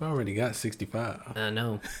 You've already got 65. I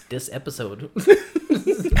know. This episode.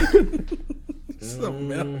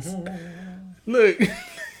 Something else. Look.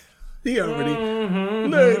 He already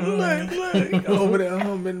look over there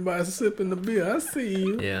humming by sipping the beer. I see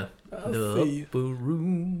you. Yeah. I The see you. upper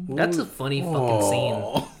room. That's a funny fucking scene,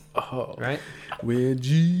 Oh. right? Where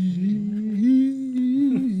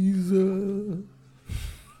Jesus.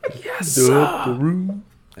 Yes. The upper room.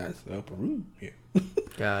 That's the upper room. Yeah.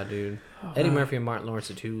 God, dude. Eddie Murphy and Martin Lawrence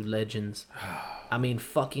are two legends. I mean,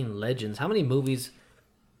 fucking legends. How many movies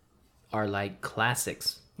are like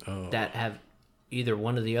classics that have either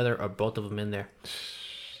one or the other or both of them in there?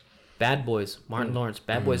 Bad Boys, Martin Lawrence.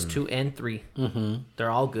 Bad Boys 2 and 3. They're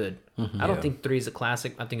all good. I don't think 3 is a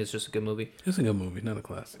classic. I think it's just a good movie. It's a good movie, not a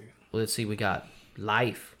classic. Well, let's see. We got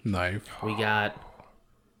Life. Knife. We got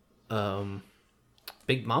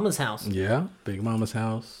Big Mama's House. Yeah. Big Mama's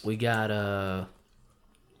House. We got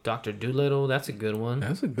Dr. Dolittle. That's a good one.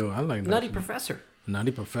 That's a good one. I like that. Nutty Professor.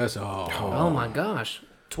 Nutty Professor. Oh my gosh.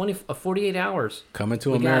 48 hours. Coming to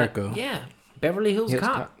We got- America. yeah. Beverly Hills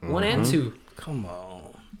Cop. 1 and 2. Come on.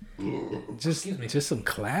 Just some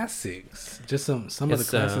classics. Just some of the It's,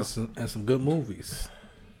 classics and some good movies.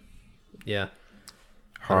 Yeah.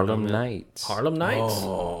 Harlem Nights. Harlem Nights.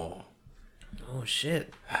 Oh. Oh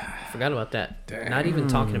shit. Forgot about that. Not even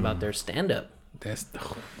talking about their stand up. That's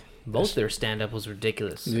Both their stand up was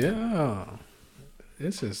ridiculous. yeah.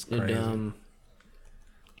 This is And, crazy.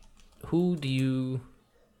 who do you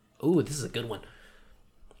Ooh, this is a good one.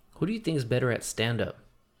 Who do you think is better at stand up?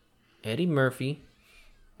 Eddie Murphy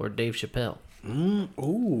or Dave Chappelle?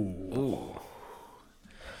 Ooh.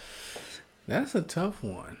 That's a tough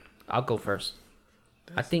one. I'll go first.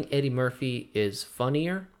 I think Eddie Murphy is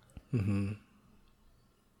funnier.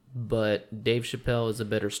 But Dave Chappelle is a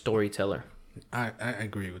better storyteller. I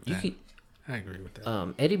agree with that. I agree with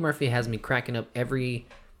that. Eddie Murphy has me cracking up every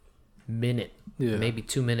minute, maybe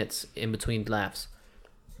 2 minutes in between laughs,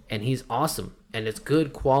 and he's awesome, and it's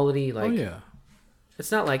good quality. Like,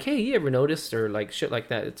 it's not like, hey, you ever noticed, or like shit like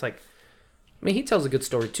that. It's like, I mean, he tells a good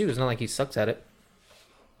story too. It's not like he sucks at it.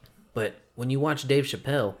 But when you watch Dave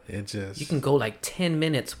Chappelle, you can go like 10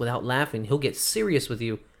 minutes without laughing. He'll get serious with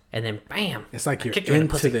you, and then bam, it's like you're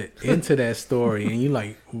into that story, and you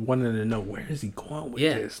like wanting to know where is he going with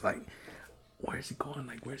this. Like, where is he going?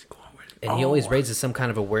 Like, where's he going? And he always raises some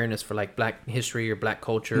kind of awareness for like black history or black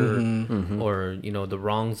culture, or you know, the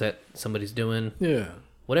wrongs that somebody's doing. Yeah,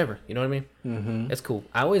 whatever. You know what I mean? It's cool.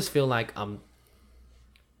 I always feel like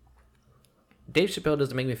Dave Chappelle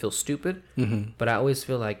doesn't make me feel stupid, but I always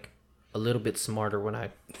feel like a little bit smarter when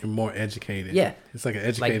you're more educated. Yeah, it's like an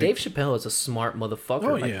educated. Like Dave Chappelle is a smart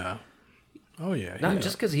motherfucker. Oh yeah. Not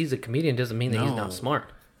just because he's a comedian doesn't mean that he's not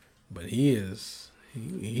smart. But he is.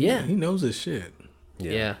 He knows his shit.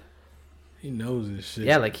 Yeah. He knows his shit.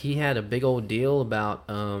 Yeah, like he had a big old deal about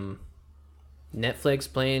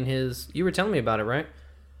Netflix playing his. You were telling me about it, right?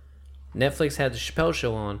 Netflix had the Chappelle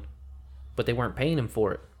Show on, but they weren't paying him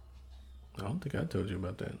for it. I don't think I told you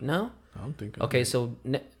about that. No? I don't think. Okay, so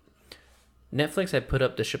Netflix had put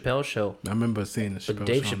up the Chappelle Show. I remember seeing the Chappelle Show. But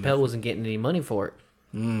Dave Chappelle wasn't getting any money for it,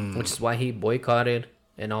 which is why he boycotted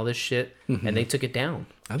and all this shit, and they took it down.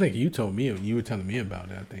 I think you told me. You were telling me about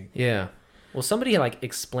it, I think. Yeah. Well, somebody like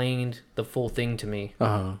explained the full thing to me.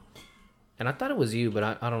 And I thought it was you,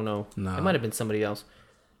 but I don't know. No. It might have been somebody else.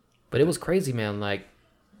 But it was crazy, man. Like,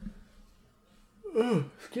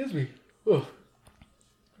 excuse me.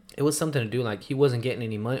 It was something to do. Like, he wasn't getting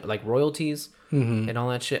any money, like royalties and all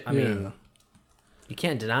that shit. I mean, you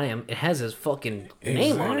can't deny him. It has his fucking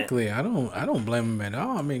name on it. Exactly. I don't blame him at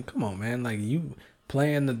all. I mean, come on, man. Like, you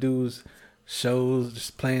playing the dude's shows,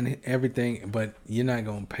 just playing everything, but you're not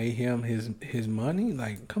gonna pay him his money.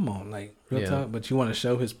 Like, come on, like real talk. But you want to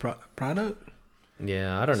show his product?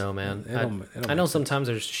 Yeah, I don't know, man. I know sometimes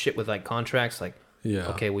there's shit with like contracts. Like,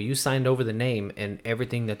 okay, well, you signed over the name and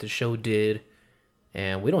everything that the show did,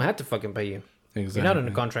 and we don't have to fucking pay you. Exactly. You're not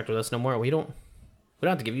in a contract with us no more. We don't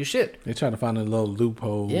have to give you shit. They try to find a little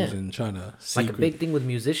loopholes and try to like a big thing with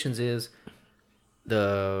musicians is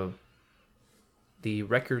the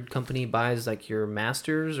record company buys like your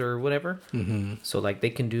masters or whatever. So like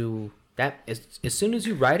they can do that as soon as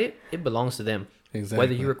you write it, it belongs to them. Exactly.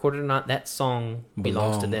 Whether you record it or not, that song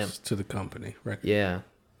belongs to them. To the company. Record. Yeah.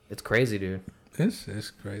 It's crazy, dude.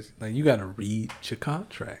 It's crazy. Like, you got to read your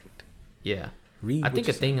contract. Yeah. I think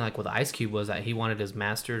a thing like with Ice Cube was that he wanted his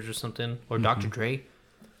masters or something, or Dr. Dre.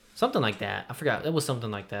 Something like that. I forgot. It was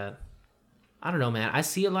something like that. I don't know, man. I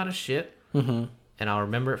see a lot of shit and I'll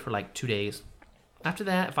remember it for like 2 days. After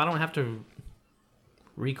that, if I don't have to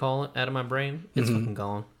recall it out of my brain, it's fucking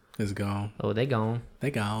gone. It's gone. Oh, they gone.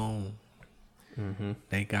 They gone.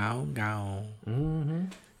 They gone.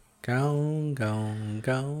 Gone.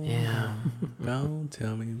 Yeah. Gone.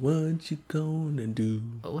 Tell me what you gonna do.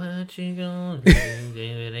 What you gonna do?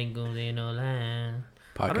 It ain't gonna be no lie.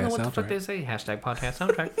 Podcast I don't know what soundtrack. the fuck they say. Hashtag podcast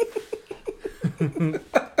soundtrack.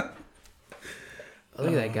 Look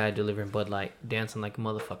at that guy delivering Bud Light, dancing like a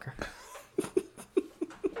motherfucker.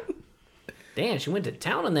 Damn, she went to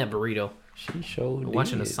town on that burrito. She showed.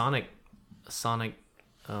 Watching a Sonic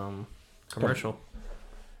commercial.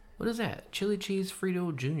 What is that? Chili cheese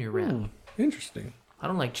Frito Junior wrap. Interesting. I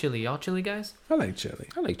don't like chili. Y'all chili guys? I like chili.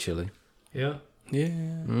 I like chili. Yeah. Yeah,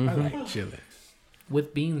 I like chili.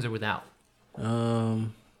 With beans or without?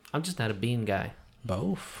 I'm just not a bean guy.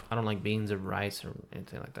 Both. I don't like beans or rice or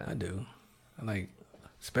anything like that. I do. I like,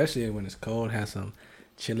 especially when it's cold, have some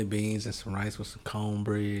chili beans and some rice with some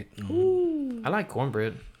cornbread. Ooh. I like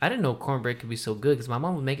cornbread. I didn't know cornbread could be so good because my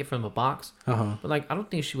mom would make it from a box. But like, I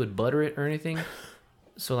don't think she would butter it or anything.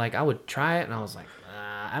 So like, I would try it and I was like,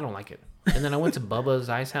 I don't like it. And then I went to Bubba's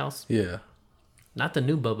Ice House. Yeah. Not the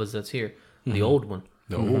new Bubba's that's here. The old one.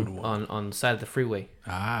 The old one. On the side of the freeway.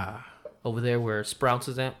 Over there where Sprouts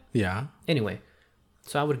is at. Yeah. Anyway,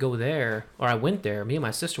 so I would go there, or I went there. Me and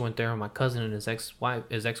my sister went there, and my cousin and his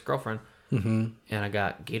ex-girlfriend. And I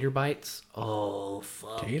got gator bites. Oh,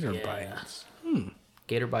 fuck Gator bites.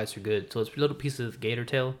 Gator bites are good. So it's little pieces of gator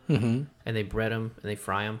tail, and they bread them, and they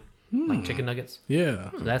fry them, like chicken nuggets.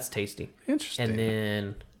 Yeah. So that's tasty. Interesting. And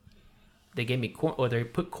then they gave me they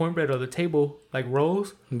put cornbread on the table, like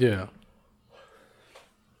rolls. Yeah.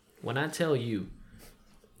 When I tell you,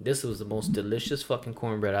 this was the most delicious fucking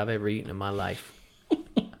cornbread I've ever eaten in my life.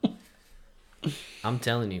 I'm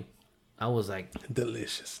telling you. I was like,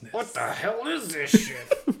 deliciousness. What the hell is this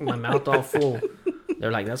shit? My mouth all full.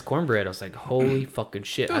 They're like, that's cornbread. I was like, holy fucking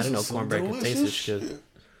shit. I didn't know cornbread could taste this shit.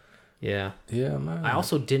 Yeah. Yeah, man. I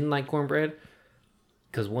also didn't like cornbread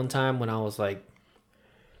because one time when I was like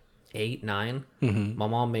 8, 9, my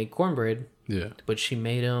mom made cornbread, Yeah. but she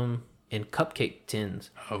made them in cupcake tins.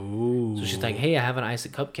 Oh. So she's like, "Hey, I haven't iced the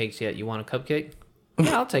cupcakes yet. You want a cupcake?"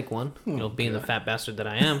 Yeah, I'll take one. You know, being the fat bastard that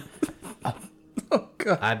I am. Oh,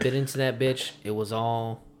 God. I bit into that bitch. It was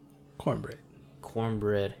all Cornbread.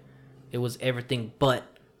 It was everything but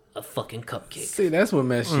a fucking cupcake. See, that's what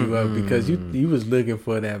messed you up because you was looking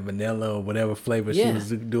for that vanilla or whatever flavor she was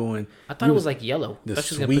doing. I thought it was like yellow. the I thought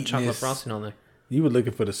she was going to put chocolate sweetness. frosting on there. You were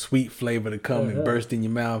looking for the sweet flavor to come and burst in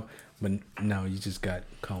your mouth, but no, you just got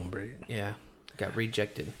cornbread. Yeah. Got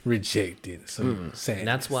rejected. Rejected. So sad. And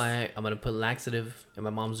that's why I'm going to put laxative in my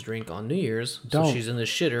mom's drink on New Year's. Don't. So she's in the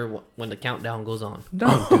shitter when the countdown goes on.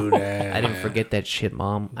 Don't do that. I didn't forget that shit,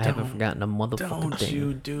 Mom. I haven't forgotten a motherfucking Don't thing.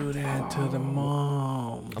 you do that to the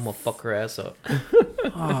mom. I'm going to fuck her ass up.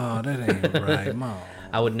 Oh, that ain't right, mom.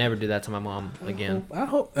 I would never do that to my mom again. I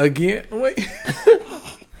hope again. Wait,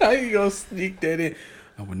 how you gonna sneak that in?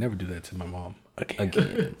 I would never do that to my mom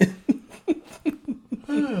again.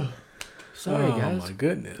 Sorry, guys. Oh my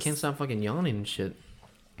goodness. Can't stop fucking yawning and shit.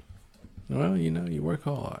 Well, you know, you work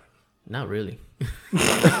hard. Not really.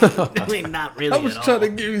 I mean, not really. I was at trying all. to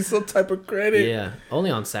give you some type of credit. Yeah, only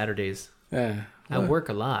on Saturdays. Yeah. I work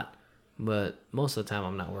a lot, but most of the time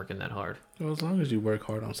I'm not working that hard. Well, as long as you work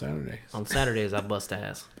hard on Saturdays. On Saturdays, I bust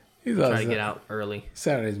ass. He's Try always to get out early.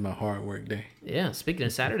 Saturday's my hard work day. Yeah, speaking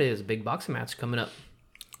of Saturdays, a big boxing match coming up.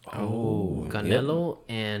 Oh, Canelo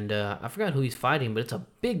and I forgot who he's fighting, but it's a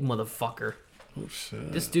big motherfucker. Oh,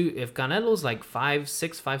 shit. This dude, if Canelo's like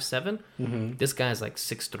 5'6", 5'7", this guy's like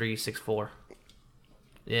 6'3", 6'4".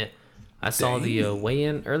 Yeah, I saw the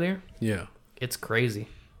weigh-in earlier. Yeah. It's crazy.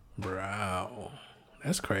 Bro,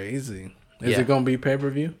 that's crazy. Is Yeah. it gonna be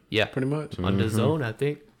pay-per-view? Yeah, Pretty much. on the zone, I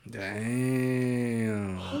think.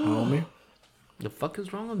 Damn, homie. The fuck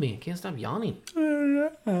is wrong with me? I can't stop yawning.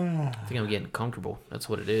 I think I'm getting comfortable. That's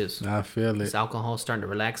what it is. I feel This it. alcohol's starting to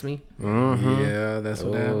relax me. Yeah, that's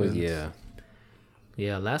what Oh happens. yeah.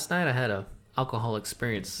 Yeah, last night I had a alcohol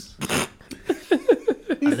experience.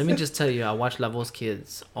 Let me just tell you, I watched La Voz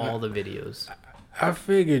Kids, all the videos. I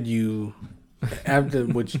figured you, after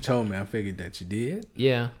what you told me, I figured that you did.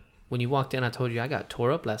 Yeah, when you walked in, I told you I got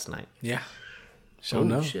tore up last night. Yeah. Sure Oh,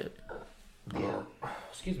 no. shit. Yeah.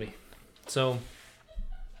 Excuse me. So,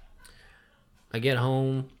 I get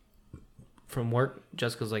home from work.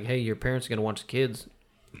 Jessica's like, hey, your parents are going to watch the kids.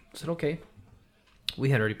 I said, okay. We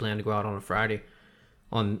had already planned to go out on a Friday.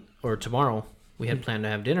 Or tomorrow. We had planned to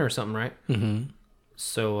have dinner or something, right? Mm-hmm.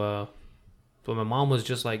 So, but my mom was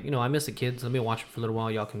just like, I miss the kids. Let me watch them for a little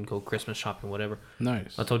while. Y'all can go Christmas shopping, whatever.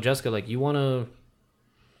 Nice. I told Jessica, like, you wanna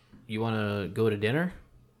go to dinner?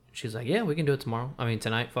 She's like, yeah, we can do it tomorrow. I mean,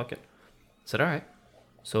 tonight, fuck it. I said, all right.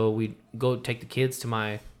 So we go take the kids to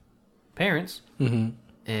my parents,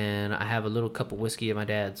 and I have a little cup of whiskey at my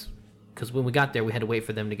dad's. Because when we got there, we had to wait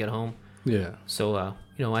for them to get home. Yeah. So,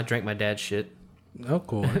 I drank my dad's shit. Of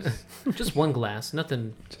course. Just one glass.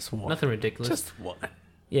 Nothing Just one. nothing ridiculous. Just one.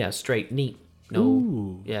 Yeah, straight, neat. No.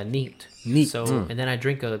 Ooh. Yeah, neat. Neat. So, and then I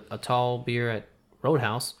drink a tall beer at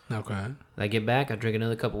Roadhouse. Okay. I get back, I drink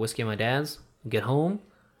another cup of whiskey at my dad's, get home.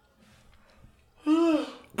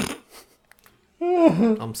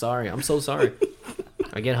 I'm sorry. I'm so sorry.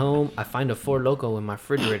 I get home, I find a Four Loko in my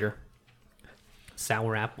refrigerator.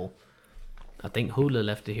 Sour apple. I think Hula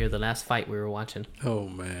left it here the last fight we were watching. Oh,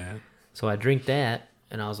 man. So I drink that,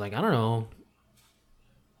 and I was like, I don't know.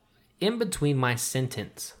 In between my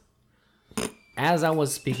sentence, as I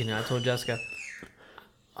was speaking, I told Jessica,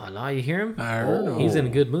 Allah, you hear him? I heard him. He's in a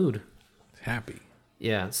good mood. Happy.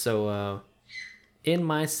 Yeah, so in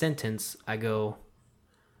my sentence, I go,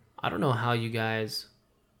 I don't know how you guys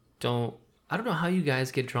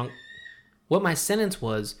get drunk. What my sentence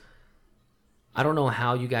was, I don't know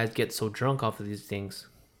how you guys get so drunk off of these things.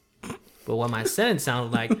 But what my sentence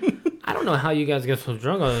sounded like, I don't know how you guys get so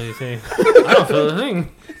drunk off of these things. I don't feel a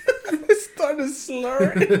thing. It started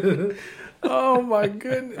slurring. Oh, my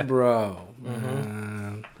goodness. Bro.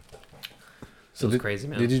 Man. So it was crazy,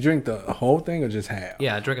 man. Did you drink the whole thing or just half?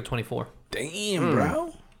 Yeah, I drank a 24. Damn,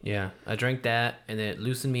 bro. Yeah, I drank that, and then it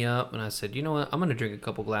loosened me up, and I said, you know what, I'm going to drink a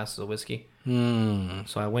couple glasses of whiskey. So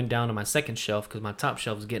I went down to my second shelf, because my top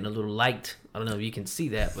shelf is getting a little light. I don't know if you can see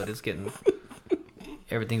that, but it's getting,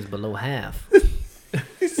 everything's below half.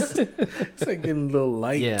 It's like getting a little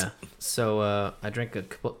light. Yeah, so I drank a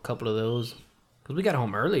couple of those, because we got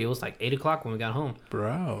home early. It was like 8 o'clock when we got home.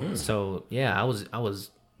 Bro. So, yeah, I was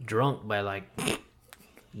drunk by like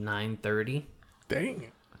 9:30.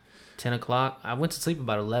 Dang. 10 o'clock. I went to sleep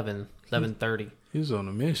about 11:30. He was on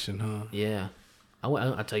a mission, huh? Yeah.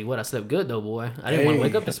 I'll tell you what, I slept good though, boy. I didn't want to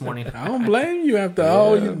wake up this morning. I don't blame you after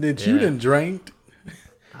all you done drank.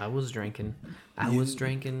 I was drinking.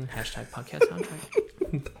 Hashtag podcast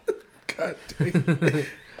soundtrack. God dang.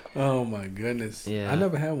 Oh my goodness. Yeah. I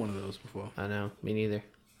never had one of those before. I know. Me neither.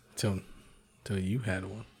 Till you had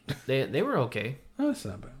one. They were okay. Oh, that's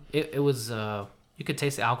not bad. It was you could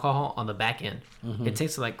taste the alcohol on the back end. It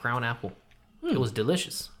tasted like crown apple. It was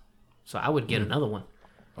delicious. So I would get another one.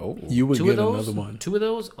 Oh, You would Two get of those. another one. 2 of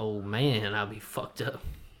those. Oh man, I'll be fucked up.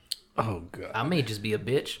 Oh god. I may just be a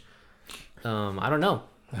bitch. I don't know.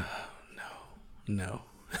 No.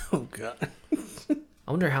 Oh god.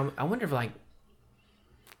 I wonder if like,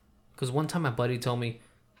 because one time my buddy told me,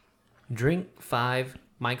 drink 5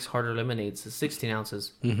 Mike's Harder lemonades, 16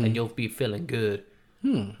 ounces, and you'll be feeling good.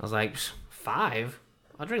 I was like, 5?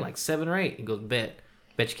 I'll drink like 7 or 8. He goes, bet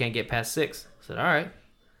you can't get past 6. I said, all right.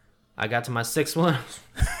 I got to my 6th one,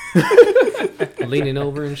 leaning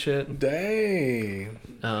over and shit. Dang.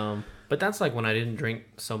 But that's like when I didn't drink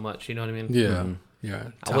so much. You know what I mean? Yeah. Yeah.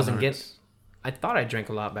 I wasn't Tolerance. getting. I thought I drank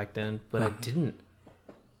a lot back then, but I didn't.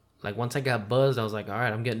 Like once I got buzzed, I was like, all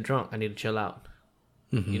right, I'm getting drunk. I need to chill out.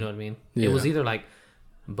 You know what I mean? Yeah. It was either like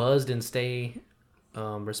buzzed and stay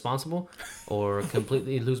responsible, or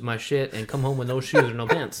completely lose my shit and come home with no shoes or no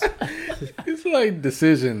pants. It's like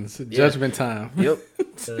decisions, judgment time. Yep.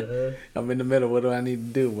 I'm in the middle. What do I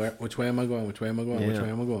need to do? Which way am I going? Which way am I going? Which Yeah. way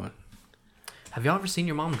am I going? Have y'all ever seen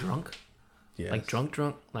your mom drunk? Yes. Like drunk,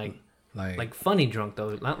 like like funny drunk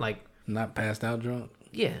though, not like not passed out drunk.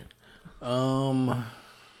 yeah.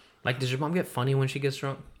 Like does your mom get funny when she gets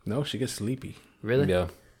drunk? No, she gets sleepy. Really? yeah.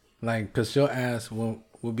 Like, cause she'll ask, we'll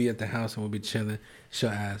be at the house and we'll be chilling. She'll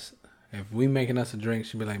ask if we making us a drink.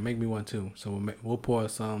 She'll be like, make me one too. So we'll pour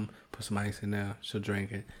some, put some ice in there. She'll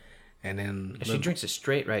drink it, and then She drinks it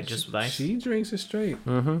straight, right? Just with ice. She drinks it straight,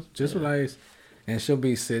 just with ice, and she'll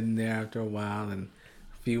be sitting there after a while, and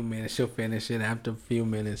a few minutes she'll finish it. After a few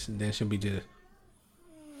minutes, and then she'll be just.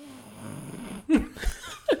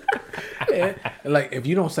 And, like if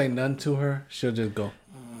you don't say nothing to her, she'll just go.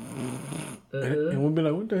 And we'll be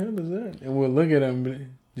like, what the hell is that? And we'll look at her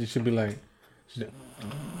and she'll be like,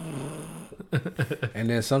 and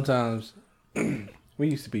then sometimes we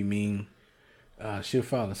used to be mean. She'll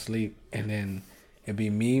fall asleep, and then it'd be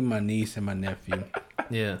me, my niece, and my nephew.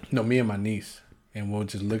 Yeah. No, me and my niece. And we'll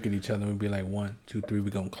just look at each other and we'll be like, 1, 2, 3, we're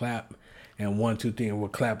going to clap. And 1, 2, 3, and we'll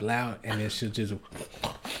clap loud. And then she'll just.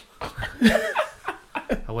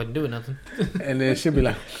 I wasn't doing nothing. And then she'll be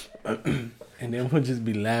like, and then we'll just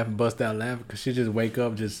be laughing, bust out laughing, because she'll just wake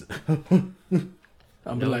up, just. I'll be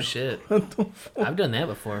No like, shit. what the fuck? I've done that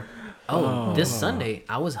before. Oh, this Sunday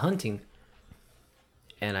I was hunting,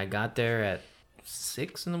 and I got there at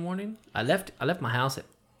 6 in the morning. I left my house at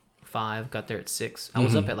 5. Got there at 6. I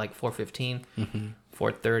was up at like 4:15,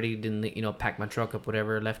 4:30. Didn't pack my truck up,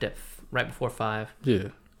 whatever. Left at right before 5. Yeah.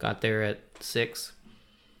 Got there at 6,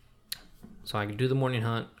 so I could do the morning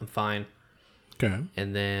hunt. I'm fine, Okay.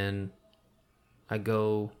 and then I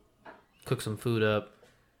go cook some food up.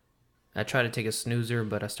 I try to take a snoozer,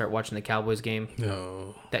 but I start watching the Cowboys game.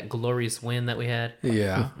 No. That glorious win that we had.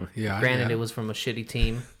 Yeah. Yeah. Granted, it was from a shitty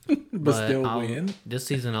team, but still I'll- win. This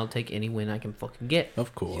season, I'll take any win I can fucking get.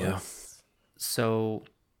 Of course. Yeah. So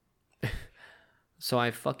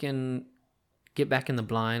I fucking get back in the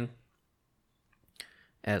blind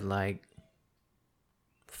at like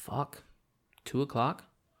 2 o'clock,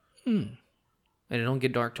 and it don't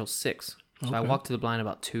get dark till 6. So I walk to the blind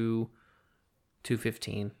about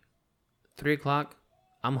 2:15. 3 o'clock,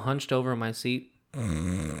 I'm hunched over in my seat.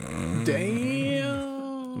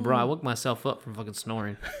 Damn. Bro, I woke myself up from fucking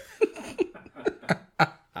snoring.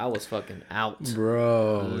 I was fucking out.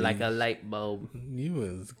 Bro. Like a light bulb. You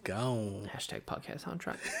was gone. Hashtag podcast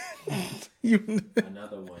soundtrack.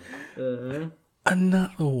 Another one.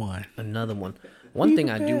 Another one. Another one. One thing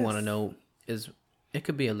I do want to know is it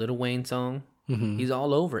could be a Lil Wayne song. He's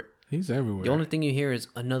all over it. He's everywhere. The only thing you hear is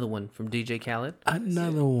another one from DJ Khaled.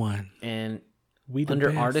 Another one. And We the under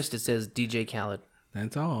best. artist, it says DJ Khaled.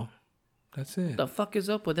 That's all. That's it. The fuck is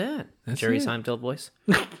up with that? That's Jerry it. Seinfeld voice.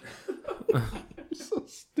 So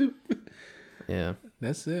stupid. Yeah.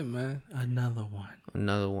 That's it, man. Another one.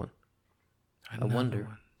 Another one. Another wonder.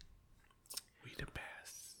 one. We the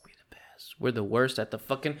best. We the best. We're the worst at the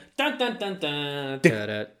fucking dun dun dun dun da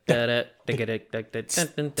da da da dun dun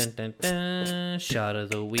dun dun dun dun. Shot of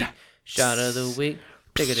the week. Shot of the week.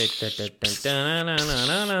 It's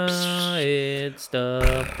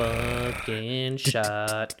the fucking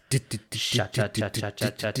shot. Shot, shot, shot, shot,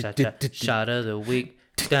 shot, shot, shot, shot. Shot of the week.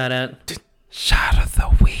 Da da. Shot of the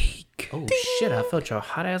week. Oh shit! I felt your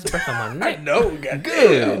hot ass breath on my neck. No,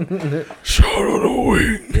 good. Shut up,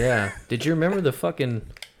 Yeah. Did you remember the fucking?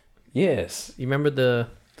 Yes. You remember the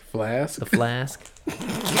Flask. flask?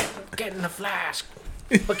 Get in the flask.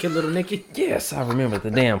 Fuck you, little Nicky. Yes, I remember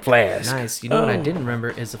the damn flask. Nice. You know what I didn't remember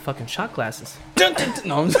is the fucking shot glasses.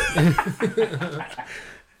 No,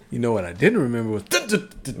 you know what I didn't remember was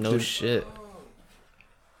No shit.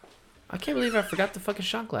 I can't believe I forgot the fucking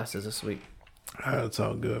shot glasses this week. Oh, it's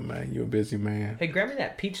all good, man. You a busy man. Hey, grab me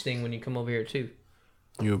that peach thing when you come over here too.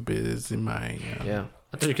 You a busy man. Yeah.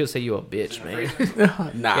 I thought you could say you a bitch, man.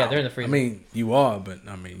 Nah. Yeah, they're in the freezer. I mean, you are, but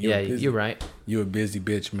I mean, Yeah, busy, you're right. You a busy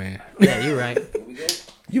bitch, man. Yeah, you're right.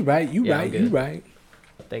 You right. You Yeah, I'm right. good. You right.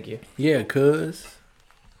 Thank you. Yeah, cuz.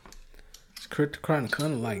 It's kind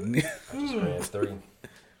of like. Just ran 3.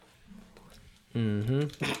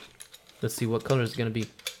 Mm-hmm. Let's see what color is gonna be.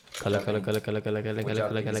 Color. Which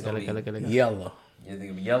y'all think it's gonna be? Yellow. You think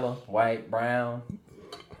it'll be yellow, white, brown?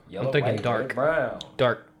 Yellow, thinking white, dark. red, brown.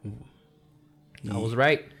 Dark. I was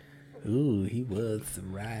right. Ooh, he was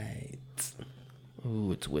right.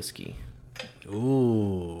 Ooh, it's whiskey.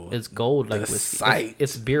 Ooh, It's gold like The whiskey. sight.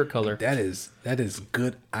 It's beer color. that is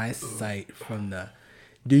good eyesight from the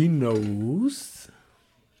deacon.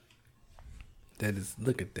 That is.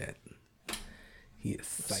 Look at that. He is Let's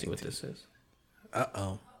see sighted. what this is.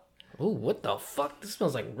 Uh-oh. Ooh, what the fuck? This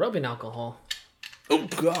smells like rubbing alcohol. Oh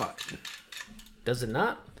God. Does it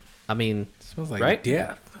not? I mean, It smells like right?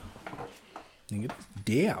 death. Nigga, it's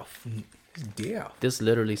death. It's death. This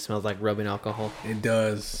literally smells like rubbing alcohol. It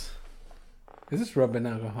does. Is this rubbing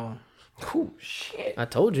alcohol? Oh, shit. I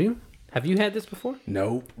told you. Have you had this before?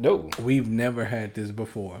 Nope. No. We've never had this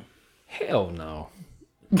before. Hell no.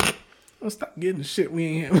 Let's stop getting shit we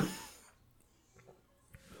ain't have.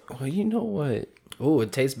 Well, you know what? Ooh,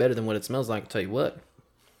 it tastes better than what it smells like. I'll tell you what.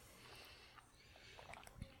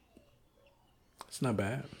 It's not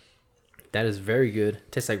bad. That is very good.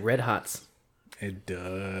 Tastes like Red Hots. It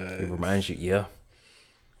does. It reminds you, yeah.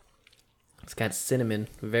 It's got cinnamon.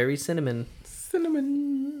 Very cinnamon.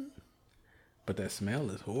 Cinnamon. But that smell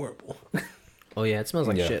is horrible. Oh, yeah. It smells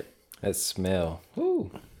like Yeah. shit. That smell.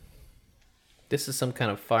 Ooh. This is some kind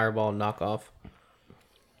of Fireball knockoff.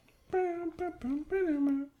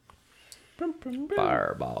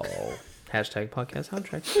 Fireball. Hashtag podcast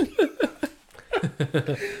soundtrack.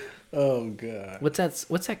 Oh God. What's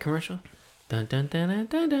that commercial? Dun dun dun dun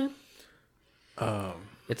dun dun.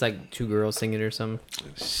 It's like two girls singing or something.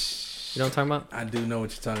 You know what I'm talking about? I do know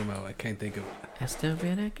what you're talking about. I can't think of it. That's the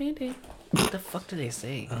bit I can't do. What the fuck do they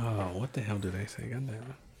say? Oh, what the hell do they say? God damn it.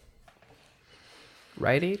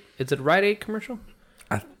 Rite Aid? Is it a Rite Aid commercial?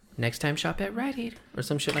 I Next time shop at Rite Aid or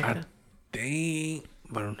some shit like that. think,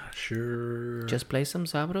 but I'm not sure. Just play some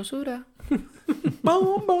sabrosura.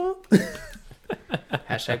 boom, boom.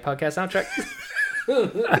 Hashtag podcast soundtrack.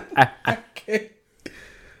 Okay.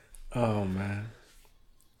 Oh man.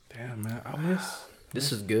 Damn man. I miss.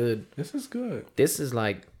 This is good. This is good. This is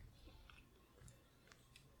like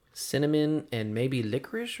cinnamon and maybe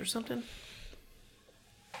licorice or something.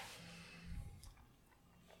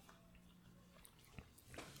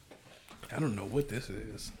 I don't know what this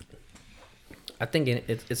is. I think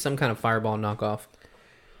it's some kind of Fireball knockoff.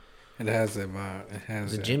 It has a it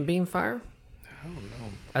has Is it a, Jim Beam Fire? I don't know.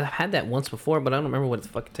 I've had that once before, but I don't remember what it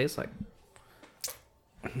fucking tastes like.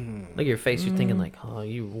 Look at your face. You're thinking like, oh,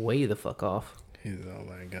 you way the fuck off. He's all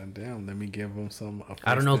like, God damn, let me give him some.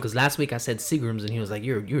 I don't know, because last week I said Seagrams, and he was like,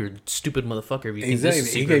 you're a stupid motherfucker if you think Exactly. this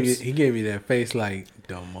is He Seagrams. gave you that face like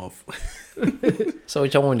dumb motherfucker. So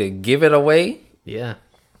y'all wanted to give it away? Yeah.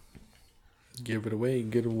 Give it away.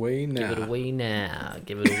 Get away now. Give it away now.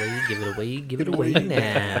 Give it away. Give it away. Give it away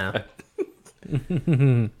now.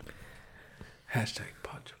 Hashtag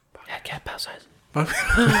punch. Yeah, cat pow size. What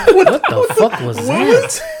What the fuck was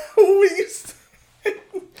that? What were you saying?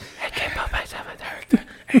 Cat pow size.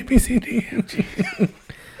 A, B, C, D, F, G.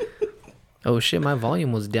 Oh shit, my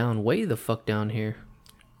volume was down way the fuck down here.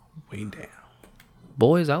 Way down.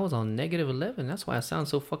 Boys, I was on -11. That's why I sound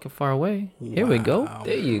so fucking far away. Here we go.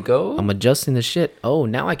 There you go. I'm adjusting the shit. Oh,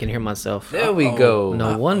 now I can hear myself. There we go.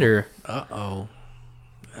 No wonder. Uh-oh.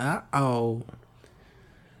 Uh-oh.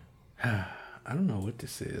 I don't know what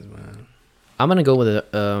this is, man. I'm gonna go with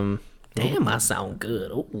a damn, I sound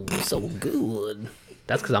good. Oh, so good.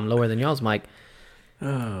 That's because I'm lower than y'all's mic.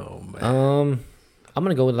 Oh, man. I'm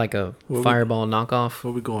gonna go with like a Fireball knockoff.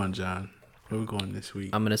 Where we going, John? Where we going this week?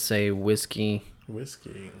 I'm gonna say whiskey,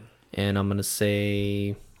 Whiskey. and I'm gonna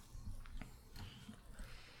say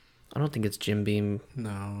I don't think it's Jim Beam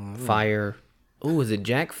No. Fire. Oh, is it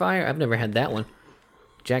Jack Fire? I've never had that one.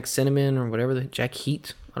 Jack Cinnamon or whatever. Jack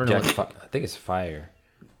Heat. I don't know. Jack I think it's fire.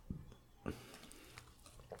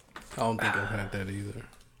 I don't think I've had that either.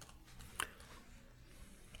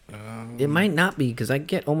 It might not be because I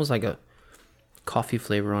get almost like a coffee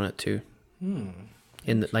flavor on it too.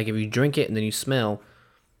 In like if you drink it and then you smell,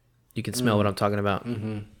 you can smell what I'm talking about.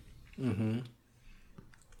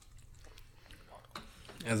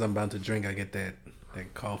 As I'm about to drink, I get that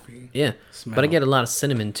coffee. Yeah, smell. but I get a lot of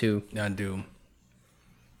cinnamon too. I do.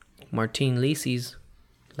 Martine Lisi's,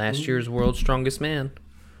 last year's World's Strongest Man.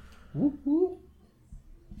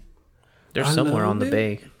 They're I somewhere on love the it.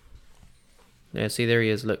 bay. Yeah, see, there he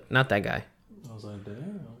is. Look, not that guy. I was like,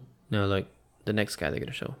 damn. No, look, the next guy they're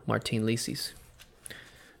gonna show, Martine Lisi's.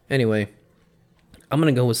 Anyway, I'm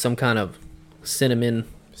gonna go with some kind of cinnamon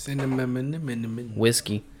Cinnamon.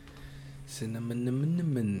 whiskey.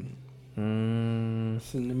 Cinnamon.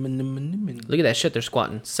 Look at that shit. They're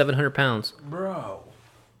squatting 700 pounds. Bro,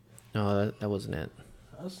 No, that wasn't it.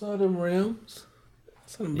 I saw them rims. I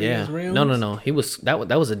saw them big Yeah. ass rims. No. He was that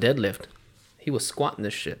was a deadlift. He was squatting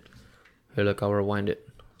this shit. Here, look, I'll rewind it.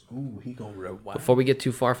 Ooh, he gonna rewind. Before we get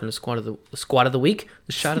too far from the squat of the week,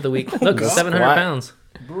 the shot of the week. Look, 700 Squat. pounds.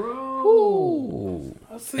 Bro.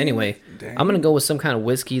 I see Anyway, it. Damn. I'm gonna go with some kind of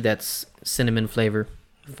whiskey that's cinnamon flavor,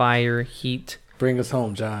 fire, heat. Bring us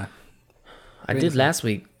home, John. I did last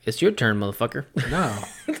week. It's your turn, motherfucker. No,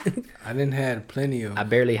 I didn't have plenty of. I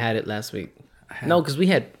barely had it last week. No, because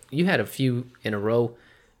you had a few in a row,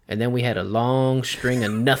 and then we had a long string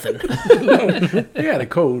of nothing. We had a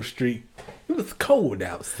cold streak. It was cold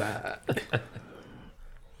outside.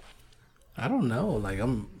 I don't know. Like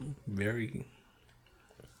I'm very.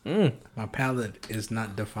 My palate is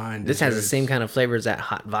not defined. This as has the yours. same kind of flavor as that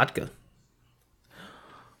hot vodka,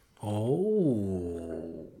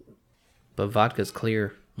 Oh. but vodka's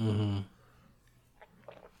clear. I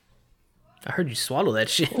heard you swallow that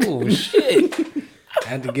shit. Oh shit! I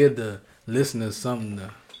had to give the listeners something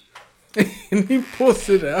to. And he pulls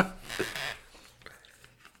it out.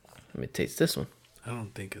 Let me taste this one. I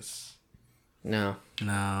don't think it's. No.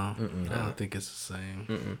 No. I don't think it's the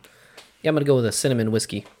same. Yeah, I'm gonna go with a cinnamon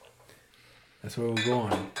whiskey. That's where we're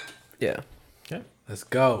going. Yeah. Let's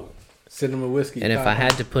go. Cinnamon whiskey. And if I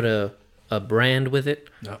had to put a brand with it,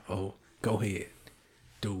 Go ahead.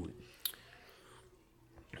 Do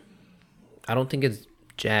it. I don't think it's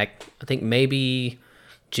Jack. I think maybe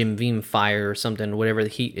Jim Beam Fire or something, whatever the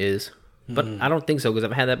heat is. But I don't think so because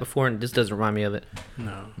I've had that before and this doesn't remind me of it.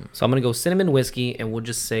 No. So I'm gonna go cinnamon whiskey and we'll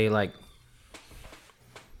just say like,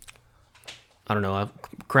 I don't know.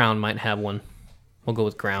 Crown might have one. We'll go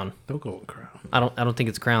with Crown. Don't go with Crown. I don't think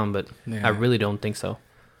it's Crown, but Yeah. I really don't think so.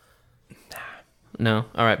 No.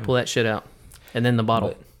 All right, pull that shit out, and then the bottle.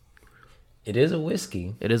 But it is a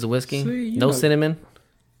whiskey. It is a whiskey. See, you No know- cinnamon.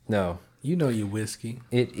 No, You know your whiskey.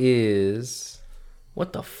 it is.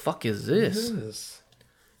 What the fuck is this? Yes.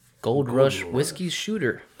 Gold Rush Whiskey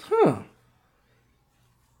Shooter. Huh.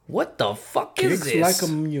 What the fuck is Kicks this? like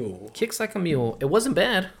a mule. Kicks like a mule. It wasn't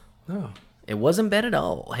bad. No. It wasn't bad at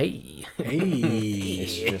all. Hey. It's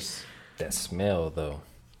Hey. just that smell, though.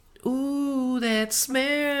 Ooh, that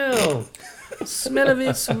smell. Smell of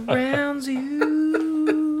it surrounds you.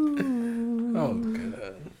 Oh,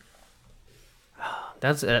 God.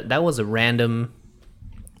 That was a random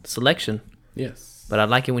selection, Yes. but I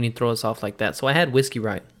like it when you throw us off like that. So I had whiskey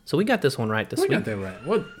right. So we got this one right this We week. got that right.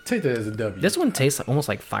 What? Take that as a W. This one tastes almost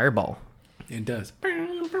like Fireball. It does.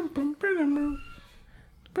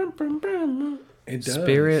 It does.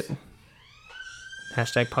 Spirit.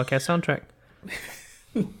 Hashtag podcast soundtrack.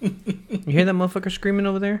 You hear that motherfucker screaming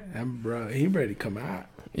over there? And bro, he ready to come out.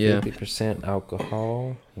 50%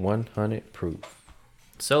 alcohol, 100 proof.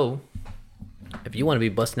 So, if you want to be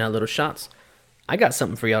busting out little shots, I got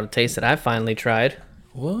something for y'all to taste that I finally tried.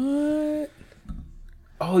 What?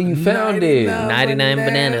 Oh, you found it. 99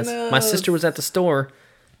 bananas. My bananas. sister was at the store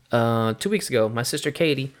 2 weeks ago. My sister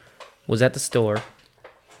Katie was at the store,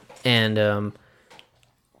 and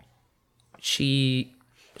she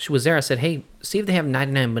was there. I said, hey, see if they have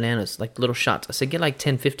 99 bananas, like little shots. I said, get like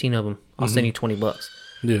 10, 15 of them. I'll send you $20.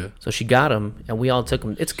 Yeah. So she got them, and we all took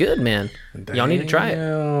them. It's good, man. Y'all need to try it.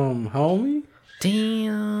 Damn, homie.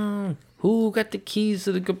 Damn. Who got the keys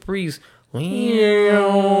to the Caprice?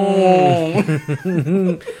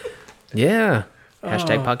 Yeah.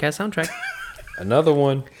 Hashtag podcast soundtrack. Another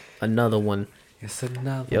one. Another one. It's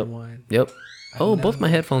another Yep. one. Yep. Oh, both my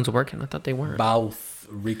headphones are working. I thought they weren't. Boss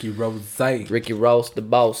Ricky Rose. Ricky Ross, the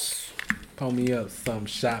boss. Pull me up some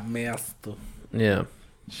shop master. Yeah.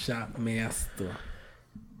 Shop master.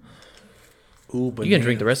 Ooh, but You can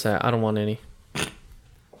drink the rest of that. I don't want any.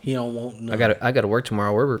 He don't want no. I gotta work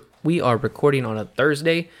tomorrow. We are recording on a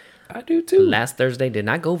Thursday. I do too. Last Thursday did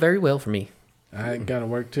not go very well for me. I gotta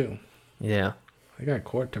work too. Yeah. I got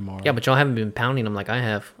court tomorrow. Yeah, but y'all haven't been pounding them like I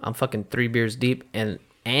have. I'm fucking 3 beers deep and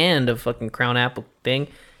a fucking Crown Apple thing,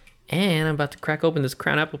 and I'm about to crack open this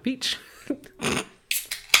Crown Apple Peach.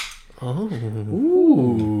 Oh,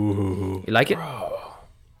 Ooh, you like it?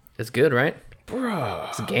 It's good, right? bro.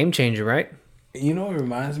 It's a game changer, right? You know what it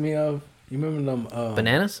reminds me of? You remember them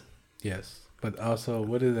Bananas, Yes, but also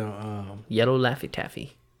what is them? yellow Laffy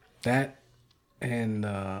Taffy. That and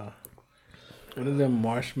what are them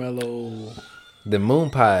marshmallow? The moon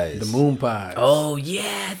pies. The moon pies. Oh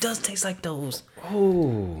yeah, it does taste like those.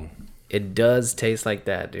 Oh. It does taste like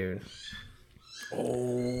that, dude.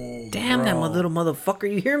 Oh, Damn, that little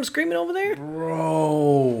motherfucker! You hear him screaming over there?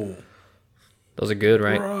 bro. Those are good,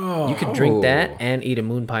 right? Bro. You could drink that and eat a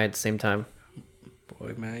moon pie at the same time.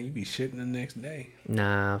 Boy, man, you be shitting the next day.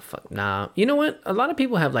 Nah, fuck, nah. You know what? A lot of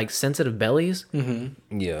people have like sensitive bellies.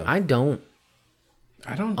 Yeah. I don't.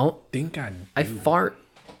 I don't Oh, think I do. I fart.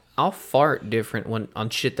 I'll fart different when on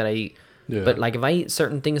shit that I eat. Yeah. But like if I eat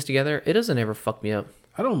certain things together, it doesn't ever fuck me up.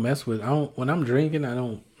 I don't mess with. I don't when I'm drinking. I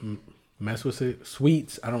don't mess with it.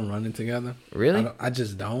 Sweets. I don't run it together. Really? I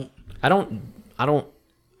just don't. I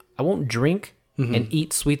won't drink and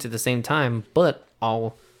eat sweets at the same time, but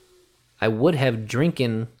I would have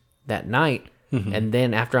drinking that night, and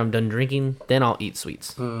then after I'm done drinking, then I'll eat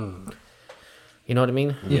sweets. You know what I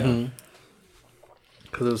mean? Yeah.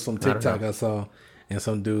 Because there was some TikTok I saw, and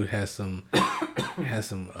some dude had some,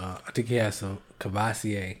 I think he had some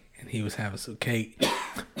Cavassier, and he was having some cake,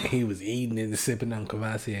 and he was eating it and sipping on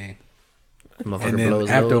Cavassier. Motherfucker And then blows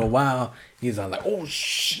after load. a while, he's all like, "Oh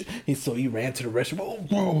shit!" He ran to the restroom.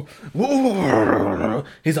 Oh, whoa.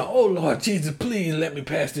 He's like, "Oh Lord Jesus, please let me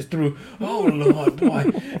pass this through. Oh Lord,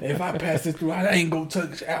 boy, if I pass this through, I ain't gonna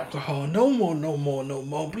touch alcohol no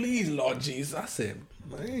more. Please, Lord Jesus." I said,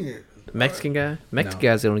 "Man, Mexican guy? Mexican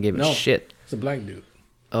guys don't give a no, shit. it's a black dude.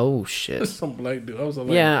 Oh shit. It's some black dude." I was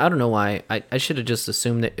like, Yeah, I don't know why. I should have just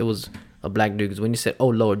assumed that it was a black dude, because when you said, "Oh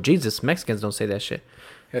Lord Jesus," Mexicans don't say that shit.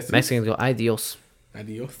 Jesus. Mexicans go, "Ay Dios,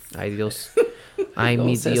 Adios." ay Dios, ay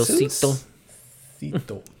mi Diosito."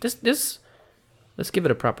 Cito. This, let's give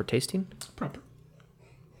it a proper tasting. Proper.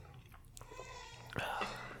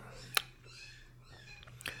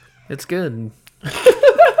 It's good.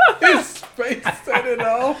 His face said it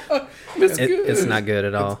all. It's good. It's not good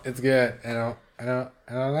at all. It's good. I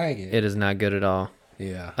don't like it. It is not good at all.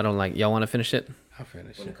 Yeah, I don't like. Y'all want to finish it? I'll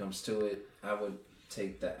finish When it. it comes to it, I would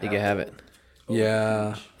take the You can have it.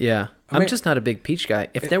 Yeah, Yeah, I I'm mean- just not a big peach guy.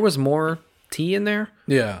 If there was more tea in there,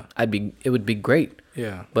 yeah, it would be great.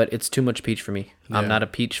 yeah. But it's too much peach for me. I'm Yeah. not a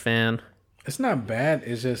peach fan. It's not bad.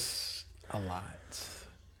 It's just a lot.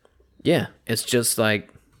 Yeah, it's just like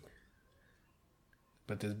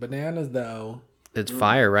But there's bananas though. it's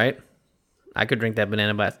fire, right? I could drink that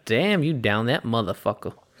banana, but damn, you down that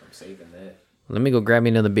motherfucker. I'm saving that. Let me go grab me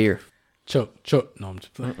another beer. Choke. No, I'm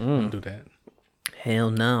just don't do that.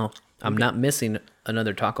 Hell no, I'm not missing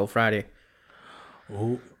another Taco Friday.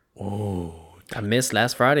 Oh I missed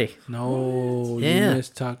last Friday. no! Yeah. You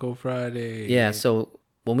missed Taco Friday. Yeah, so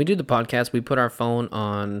when we do the podcast, we put our phone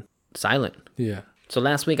on silent. Yeah. So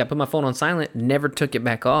last week I put my phone on silent, never took it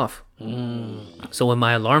back off. So when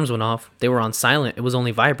my alarms went off, they were on silent. It was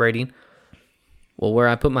only vibrating. Well, where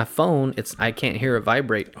I put my phone, I can't hear it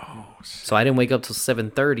vibrate. So I didn't wake up till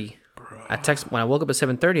 7:30. When I woke up at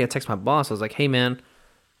 7:30, I text my boss. I was like, "Hey man,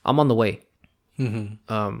 I'm on the way.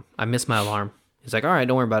 I missed my alarm." He's like, "All right,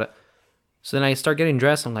 don't worry about it." So then I start getting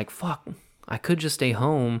dressed. I'm like, "Fuck, I could just stay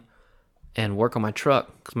home and work on my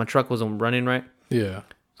truck because my truck wasn't running right." Yeah.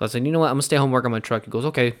 So I said, "You know what? I'm gonna stay home, work on my truck." He goes,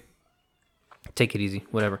 "Okay, take it easy,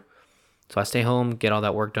 whatever." So I stay home, get all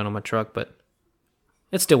that work done on my truck, but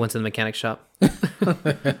it still went to the mechanic shop.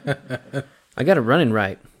 I got it running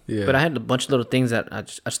right, Yeah. but I had a bunch of little things that I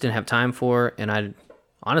just didn't have time for, and I didn't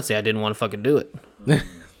want to fucking do it.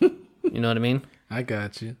 You know what I mean? I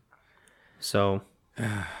got you. So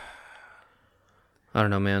I don't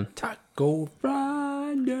know, man. Taco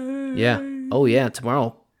Friday. Yeah. Oh yeah,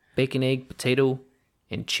 tomorrow, bacon, egg, potato,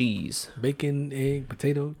 and cheese. Bacon, egg,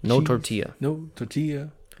 potato. No cheese. tortilla. No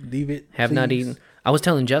tortilla. Leave it. Have not please. eaten. I was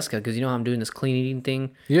telling Jessica, because you know how I'm doing this clean eating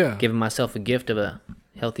thing. Yeah. Giving myself a gift of a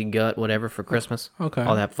healthy gut, whatever, for Christmas. Okay.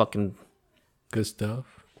 All that fucking Good stuff.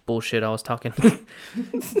 bullshit I was talking.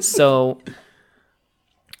 So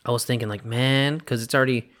I was thinking like, man, because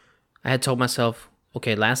I had told myself,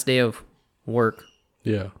 okay, last day of work,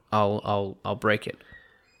 Yeah. I'll break it,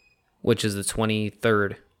 which is the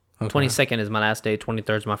 23rd. Okay. 22nd is my last day.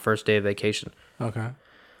 23rd is my first day of vacation. Okay.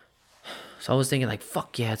 So I was thinking like,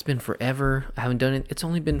 fuck yeah, it's been forever. I haven't done it. It's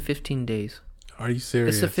only been 15 days. Are you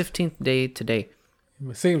serious? It's the 15th day today.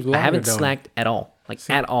 It seems longer, I haven't though. slacked at all. like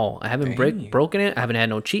at all. I haven't broken it. I haven't had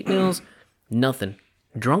no cheat meals, nothing.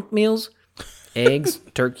 Drunk meals, eggs,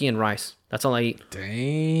 turkey, and rice. That's all I eat.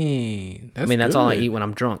 Dang. That's all I eat when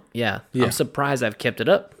I'm drunk. Yeah. I'm surprised I've kept it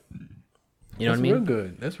up. You know what I mean? That's real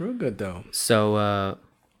good. That's real good, though. So,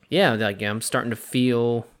 I'm starting to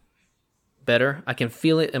feel better. I can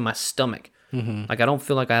feel it in my stomach. Mm-hmm. Like, I don't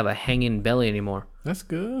feel like I have a hanging belly anymore. That's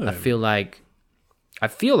good. I feel like I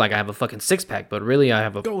have a fucking six pack, but really I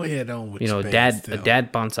have a go ahead on with a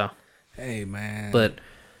dad panza. Hey man, but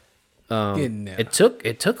it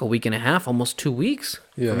took a week and a half, almost 2 weeks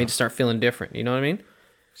for me to start feeling different. You know what I mean?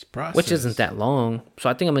 It's process. Which isn't that long, so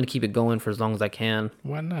I think I'm gonna keep it going for as long as I can.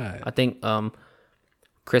 Why not? I think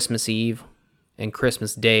Christmas Eve and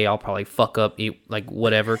Christmas Day I'll probably fuck up, eat like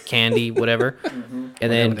whatever candy, whatever,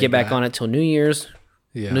 and then get back on it till New Year's.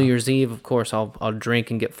 Yeah. New Year's Eve, of course, I'll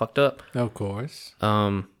drink and get fucked up. Of course.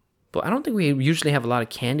 But I don't think we usually have a lot of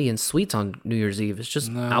candy and sweets on New Year's Eve. It's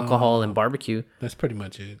just alcohol and barbecue. That's pretty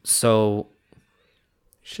much it. So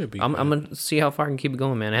should be. I'm gonna see how far I can keep it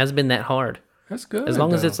going, man. It hasn't been that hard. That's good. As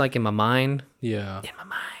long as it's like in my mind. Yeah. In my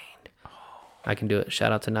mind. I can do it.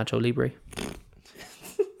 Shout out to Nacho Libre.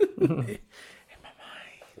 In my mind.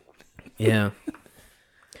 Yeah.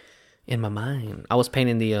 In my mind. I was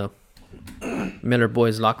painting the Miller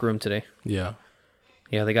boys locker room today. Yeah.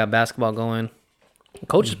 Yeah, they got basketball going.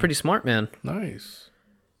 Coach is pretty smart, man. Nice.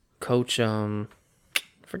 Coach, I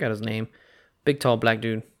forgot his name. Big, tall, black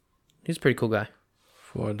dude. He's a pretty cool guy.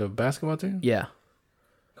 For the basketball team? Yeah.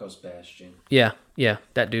 Coach Bastion. Yeah,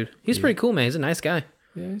 that dude. He's pretty cool, man. He's a nice guy.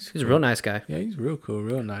 Yeah, he's a real nice guy. Yeah, he's real cool,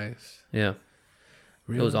 real nice. Yeah.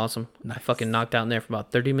 It was awesome. Nice. I fucking knocked out in there for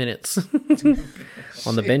about 30 minutes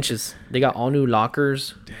on the benches. They got all new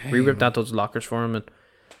lockers. Dang. We ripped out those lockers for them,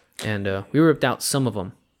 and we ripped out some of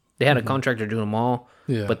them. They had a contractor doing them all,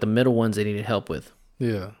 but the middle ones they needed help with.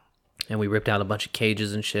 Yeah. And we ripped out a bunch of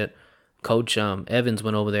cages and shit. Coach Evans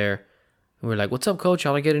went over there, and we were like, "What's up, Coach?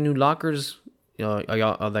 Y'all getting new lockers? You know,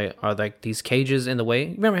 are like these cages in the way?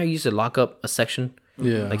 Remember how you used to lock up a section?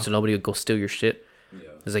 Yeah. Like so nobody would go steal your shit."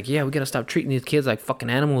 It's like, yeah, we gotta stop treating these kids like fucking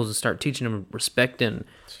animals and start teaching them respect and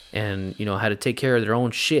you know how to take care of their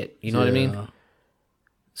own shit. You know what I mean?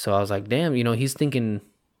 So I was like, damn, you know, he's thinking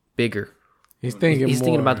bigger. He's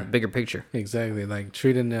thinking about the bigger picture. Exactly, like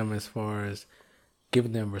treating them as far as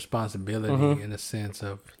giving them responsibility in a sense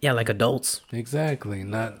of like adults. Exactly,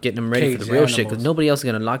 not getting them ready for the real shit because nobody else is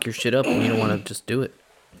gonna lock your shit up and you don't want to just do it.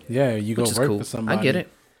 Yeah, you go work for somebody. I get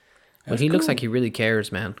it, but he looks like he really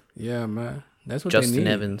cares, man. Yeah, man. That's what Justin they need.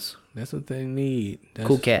 Evans. That's what they need.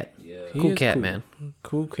 Cool cat. Yeah. Cool cat, man.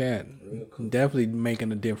 Cool cat. Cool. Definitely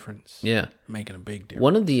making a difference. Yeah. Making a big difference.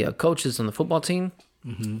 One of the coaches on the football team,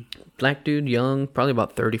 black dude, young, probably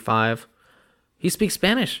about 35. He speaks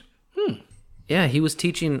Spanish. Yeah, he was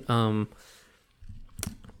teaching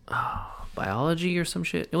biology or some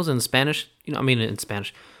shit. It was in Spanish. In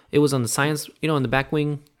Spanish. It was on the science, in the back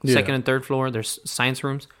wing, second and third floor. There's science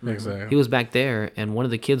rooms. Exactly. He was back there, and one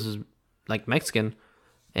of the kids was like Mexican,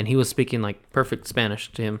 and he was speaking like perfect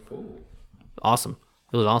Spanish to him. Cool. Awesome.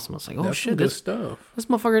 It was awesome. I was like, oh, shit, this stuff. This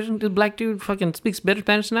motherfucker, this black dude fucking speaks better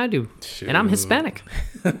Spanish than I do. Shoot. And I'm Hispanic.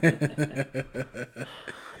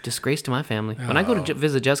 Disgrace to my family. When I go to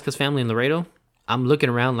visit Jessica's family in Laredo, I'm looking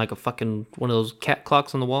around like a fucking one of those cat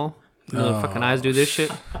clocks on the wall. You know, the fucking eyes do this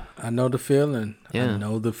shit. I know the feeling. Yeah. I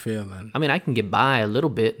know the feeling. I mean, I can get by a little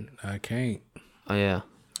bit. I can't. Oh, yeah.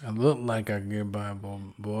 I look like I can get by,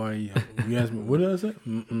 boy. You ask me, what is it?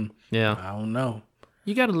 Yeah. I don't know.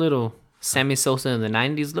 You got a little Sammy Sosa in the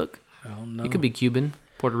 90s look. I don't know. You could be Cuban,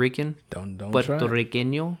 Puerto Rican. Don't Puerto try.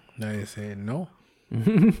 Riqueño. They said no.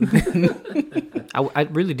 I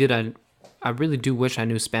really did. I really do wish I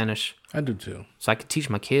knew Spanish. I do too. So I could teach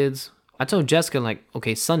my kids. I told Jessica, like,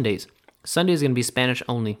 okay, Sundays going to be Spanish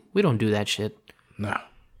only. We don't do that shit. No.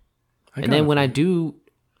 And then when I do,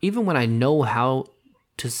 even when I know how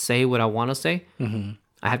to say what I want to say,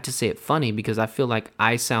 I have to say it funny because I feel like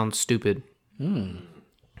I sound stupid.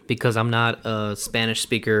 Because I'm not a Spanish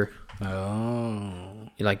speaker. Oh.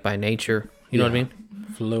 Like by nature. You know what I mean?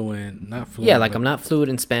 Not fluent. Yeah, like I'm not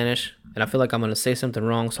fluent in Spanish. And I feel like I'm going to say something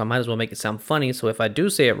wrong. So I might as well make it sound funny. So if I do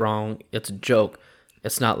say it wrong, it's a joke.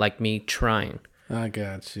 It's not like me trying. I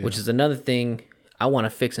got you. Which is another thing I want to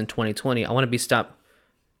fix in 2020. I want to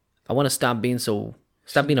stop being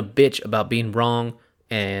a bitch about being wrong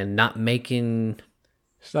and not making,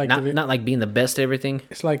 it's like not like being the best at everything.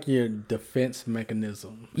 It's like your defense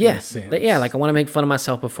mechanism. Yeah, like I want to make fun of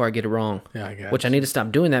myself before I get it wrong. Yeah, I got Which I need to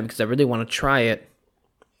stop doing that because I really want to try it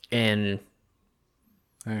and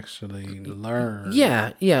actually learn.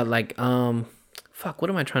 Yeah, like fuck, what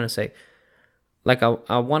am I trying to say? Like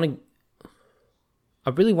I want to. I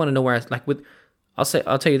really want to know where I like with. I'll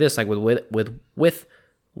tell you this, like with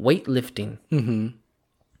weightlifting. Mm-hmm.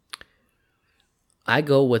 I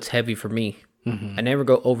go what's heavy for me. Mm-hmm. I never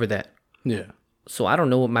go over that. Yeah. So I don't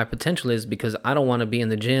know what my potential is because I don't want to be in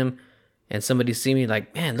the gym and somebody see me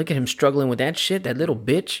like, man, look at him struggling with that shit, that little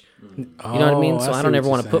bitch. You know what I mean? So I don't ever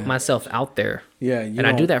want to put myself out there. Yeah. And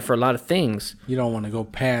I do that for a lot of things. You don't want to go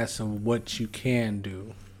past of what you can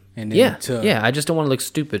do. And then I just don't want to look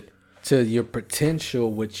stupid. To your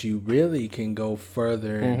potential, which you really can go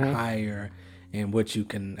further and higher and what you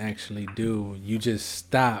can actually do. You just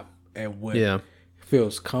stop at what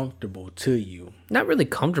feels comfortable to you. Not really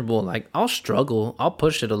comfortable. Like, I'll struggle. I'll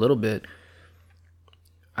push it a little bit.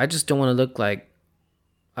 I just don't want to look like...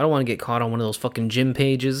 I don't want to get caught on one of those fucking gym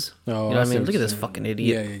pages. Oh, you know what I mean? Look at this fucking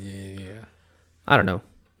idiot. Yeah. I don't know.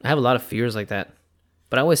 I have a lot of fears like that.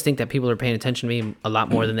 But I always think that people are paying attention to me a lot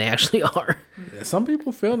more than they actually are. Yeah, some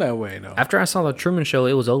people feel that way, though. After I saw the Truman Show,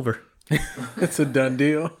 it was over. It's a done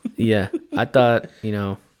deal. Yeah. I thought,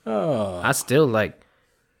 I still, like,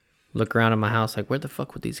 look around in my house like, where the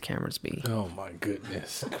fuck would these cameras be? Oh, my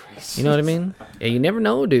goodness. Gracious. You know what I mean? Yeah, you never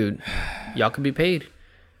know, dude. Y'all could be paid.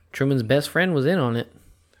 Truman's best friend was in on it.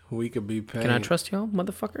 We could be paid. Can I trust y'all,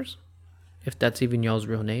 motherfuckers? If that's even y'all's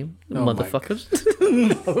real name, motherfuckers.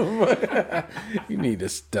 You need to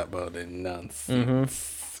stop all that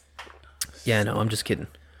nonsense. Yeah, no, I'm just kidding.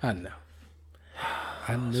 I know.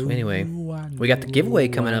 So anyway, we got the giveaway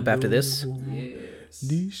coming up after this.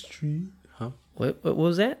 These street, What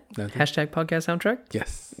was that? Nothing. Hashtag podcast soundtrack?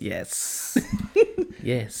 Yes. Yes.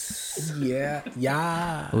 Yes.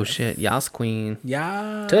 Yeah. Oh shit, Yas Queen.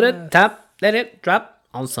 Yeah. To the top, let it drop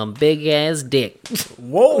on some big ass dick.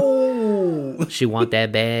 Whoa. She want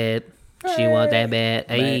that bad. She want that bad.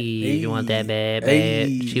 Hey, you want that bad, bad.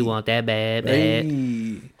 Hey. She want that bad, bad.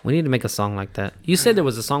 Hey. We need to make a song like that. You said there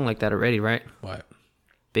was a song like that already, right? What?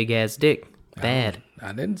 Big ass dick. Bad.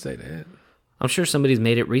 I didn't say that. I'm sure somebody's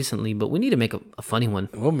made it recently, but we need to make a funny one.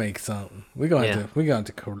 We'll make something. We're going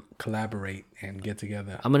to collaborate and get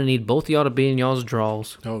together. I'm gonna need both of y'all to be in y'all's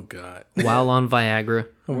draws Oh God. while on Viagra,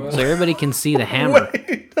 so everybody can see the hammer.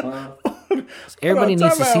 Everybody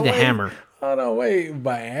needs to see the hammer. Hold on, wait.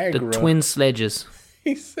 Viagra. The twin sledges.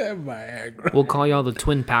 He said Viagra. We'll call y'all the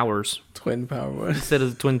twin powers Twin power. instead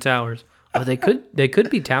of the twin towers. Oh, they could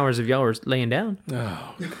be towers if y'all were laying down.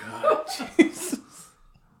 Oh God, Jesus.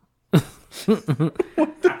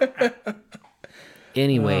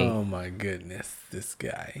 Anyway. Oh my goodness, this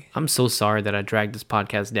guy. I'm so sorry that I dragged this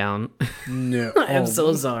podcast down. No. I'm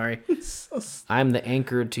so sorry. I'm the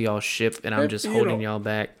anchor to y'all's ship, and I'm just holding y'all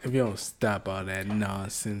back. If you don't stop all that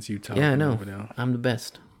nonsense you talking Yeah, I know. over there. I'm the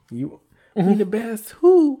best. You the best.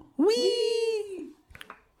 Who? We.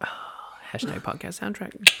 Hashtag podcast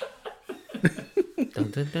soundtrack.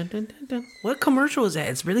 Dun, dun, dun, dun, dun, dun. What commercial is that?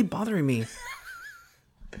 It's really bothering me.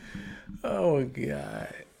 Oh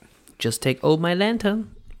God. Just take all my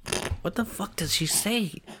lantern. What the fuck does she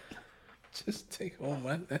say? Just take all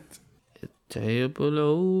my that. Table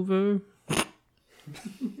over.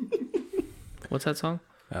 What's that song?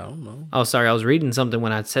 I don't know. Oh, sorry. I was reading something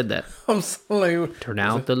when I said that. I'm sorry. Turn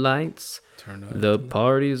out the lights. Turn out The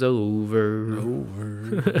party's over.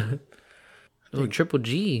 over. Oh, Triple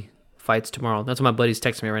G fights tomorrow. That's what my buddy's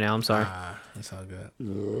texting me right now. I'm sorry. That's all good.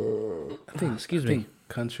 I think. Excuse I me. think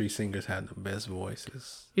country singers have the best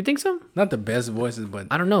voices. You think so? Not the best voices, but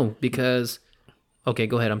I don't know because. Okay,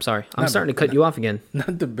 go ahead. I'm sorry. I'm starting to cut you off again.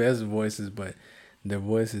 not the best voices, but their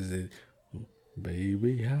voices is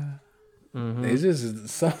baby high. It's just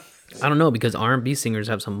some. I don't know because R&B singers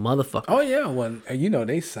have some motherfucker. Oh yeah, well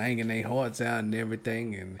they sang their hearts out and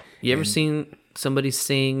everything. And You ever seen somebody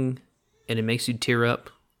sing and it makes you tear up?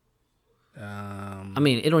 I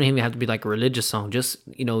mean, it don't even have to be like a religious song. Just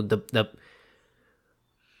the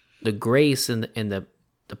grace and the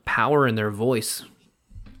power in their voice.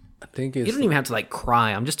 I think it's You don't even have to like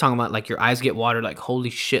cry. I'm just talking about like your eyes get watered. Like holy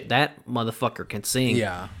shit, that motherfucker can sing.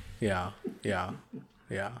 yeah.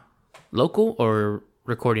 Local or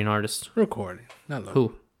recording artist? Recording, not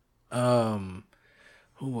local. Who?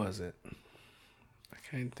 Who was it? I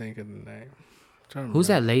can't think of the name. Who's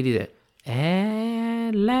that lady that?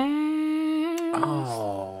 At last.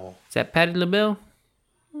 Oh, Is that Patti LaBelle?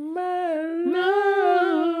 No,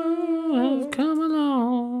 I've come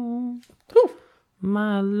along.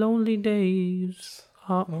 My lonely days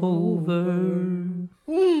are over. And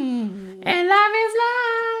life is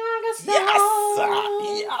like a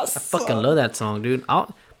song. yes. I fucking love that song, dude.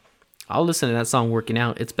 I'll listen to that song working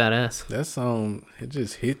out. It's badass. That song, it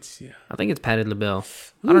just hits you. I think it's Patti LaBelle.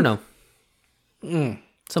 I don't know.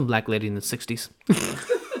 Some black lady in the 60s.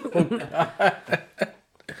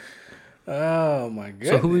 Oh my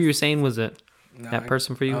So who were you saying was it? That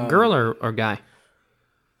person for you, girl or guy?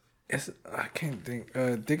 I can't think.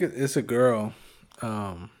 I think it's a girl.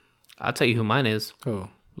 I'll tell you who mine is. Who?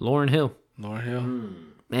 Lauryn Hill. Lauryn Hill.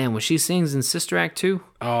 Man, when she sings in Sister Act 2,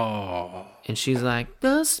 and she's like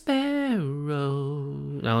the sparrow,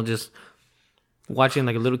 and I'll just watching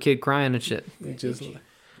like a little kid crying and shit. It just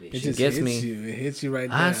gets hits me. You. It hits you right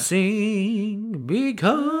there. I sing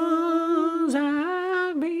because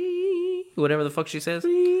I be whatever the fuck she says.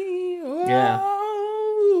 Yeah.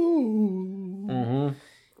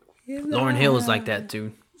 Lauryn Hill is like that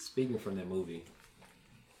too. Speaking from that movie,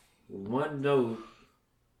 one note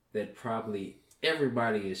that probably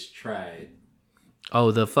everybody has tried.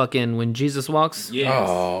 Oh, the fucking When Jesus Walks? Yes.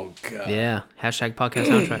 Oh, God. Yeah. Hashtag podcast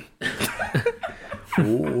soundtrack.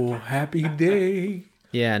 Oh, happy day.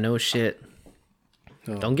 Yeah, no shit.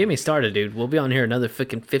 Don't get me started, dude. We'll be on here another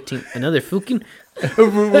fucking 15... Another fucking...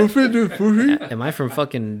 Am I from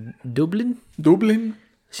fucking Dublin? Dublin.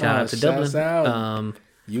 Shout out to Dublin. Shouts out.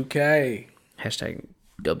 UK. Hashtag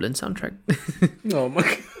Dublin soundtrack. Oh,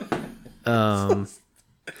 my God.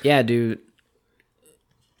 Yeah, dude.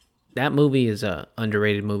 That movie is a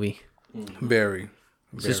underrated movie. Very.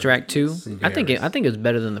 Sister Act 2. I think it's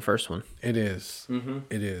better than the first one. It is. Mm-hmm.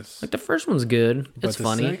 It is. Like the first one's good. It's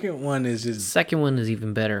funny. The second one is just... Second one is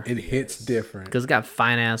even better. It hits different. Because it's got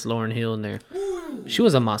fine ass Lauryn Hill in there. She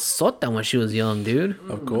was a masota when she was young, dude.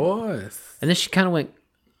 Of course. And then she kind of went...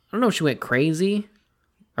 I don't know if she went crazy.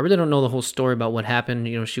 I really don't know the whole story about what happened.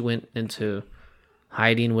 You know, she went into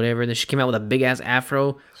hiding, whatever. Then she came out with a big ass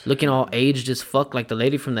afro, looking all aged as fuck, like the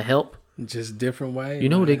lady from The Help. Just different way. You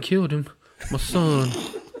know, they killed him. My son.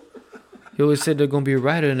 He always said there's gonna be a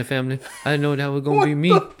writer in the family. I didn't know that was gonna be me.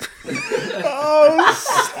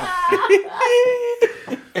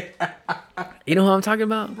 You know who I'm talking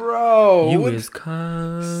about? Bro. You is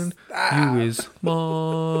kind. You is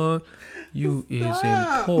smart. You is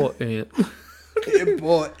important.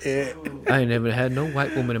 Important. I ain't never had no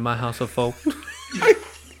white woman in my house of folk.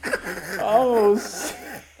 Oh,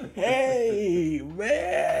 hey,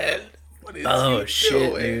 man. What is Oh, he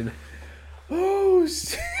shit, doing? dude. Oh,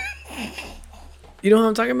 shit. You know what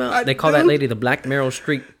I'm talking about? They call that lady the Black Meryl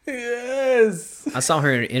Streep. Yes. I saw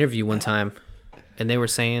her in an interview one time, and they were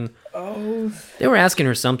saying, Oh. they were asking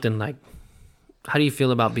her something like, how do you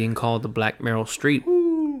feel about being called the Black Meryl Streep?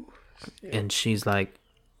 And she's like,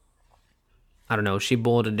 I don't know. She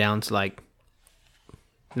boiled it down to like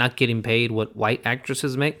not getting paid what white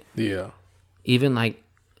actresses make. Yeah. Even like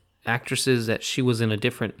actresses that she was in a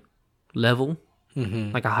different level,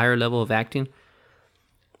 like a higher level of acting.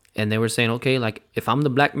 And they were saying, okay, like if I'm the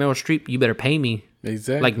Black Meryl Streep, you better pay me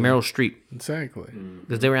Exactly. like Meryl Streep. Exactly.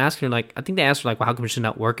 Because they were asking her, like, I think they asked her, like, well, how come she's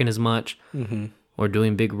not working as much or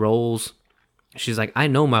doing big roles? She's like, I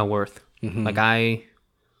know my worth. Like,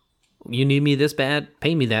 you need me this bad,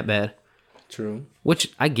 pay me that bad. True.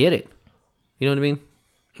 Which, I get it. You know what I mean?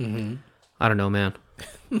 I don't know, man.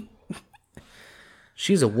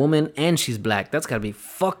 She's a woman and she's black. That's got to be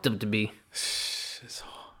fucked up to be.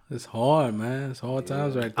 It's hard, man. It's hard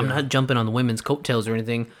times right there. I'm not jumping on the women's coattails or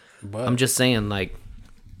anything. But, I'm just saying, like,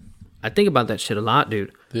 I think about that shit a lot,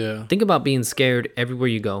 dude. Yeah. Think about being scared everywhere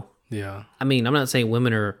you go. Yeah. I mean, I'm not saying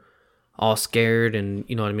women are all scared and,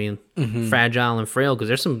 you know what I mean, fragile and frail, because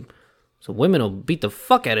there's some women will beat the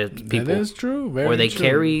fuck out of people. That is true. Very or they true.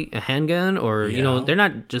 carry a handgun, or, you know, they're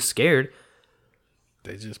not just scared.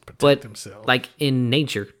 They just protect But, themselves. like, in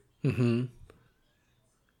nature,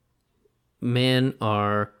 men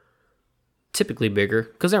are typically bigger,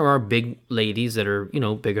 because there are big ladies that are, you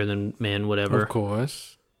know, bigger than men, whatever. Of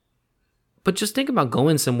course. But just think about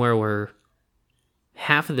going somewhere where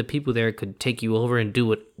half of the people there could take you over and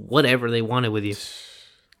do whatever they wanted with you.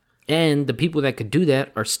 And the people that could do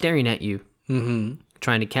that are staring at you.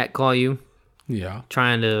 Trying to catcall you. Yeah.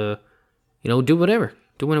 Trying to, you know, do whatever.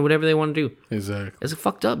 Doing whatever they want to do. Exactly. It's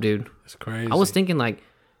fucked up, dude. It's crazy. I was thinking, like,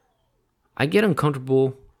 I get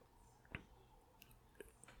uncomfortable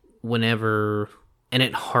whenever, and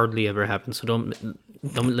it hardly ever happens, so don't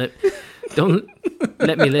let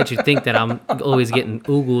me let you think that I'm always getting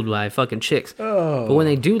oogled by fucking chicks. But when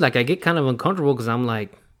they do, like, I get kind of uncomfortable because I'm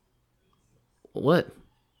like, what?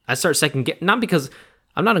 I start not because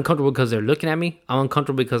I'm not uncomfortable because they're looking at me. I'm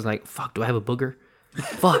uncomfortable because, like, fuck, do I have a booger?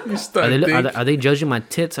 Fuck. Are they judging my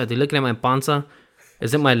tits? Are they looking at my panza?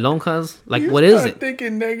 Is it my lonjas? Like, what is it?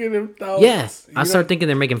 Thinking negative thoughts. Yeah, I start thinking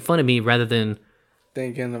they're making fun of me rather than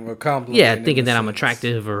thinking of a compliment. yeah, thinking that I'm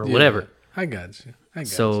attractive or whatever. I got you.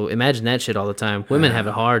 So imagine that shit all the time. Women have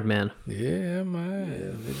it hard, man. Yeah,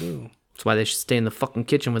 man. They do. That's why they should stay in the fucking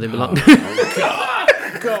kitchen where they belong.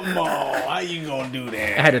 Come on. How you gonna do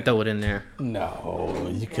that? I had to throw it in there. No,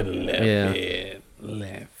 you could have left Yeah. it.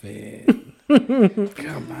 Left it.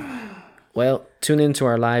 Come on. Well, tune into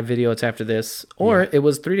our live video. It's after this. Or it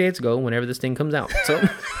was 3 days ago, whenever this thing comes out. So,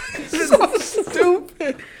 So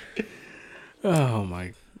stupid. Oh,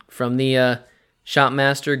 my. from the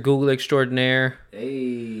Shopmaster, Google extraordinaire,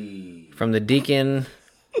 Hey. from the deacon,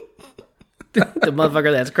 the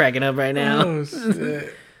motherfucker that's cracking up right now. Oh,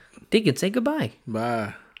 shit. Deacon, say goodbye.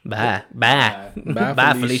 Bye. Bye. Bye. Bye,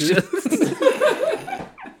 Bye, Felicia. Felicia.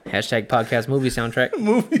 Hashtag podcast movie soundtrack.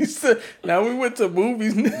 Movies. Now we went to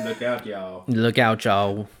movies. Look out, y'all. Look out,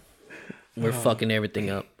 y'all. We're fucking everything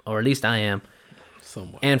up. Or at least I am.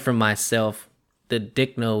 Somewhat. And for myself, the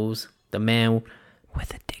dick nose, the man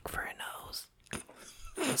with a dick for a nose.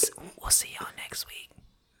 We'll see y'all next week.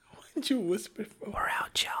 What'd you whisper for? We're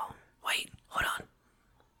out, y'all. Wait, hold on.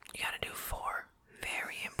 You gotta do 4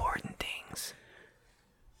 very important things.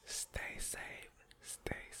 Stay safe.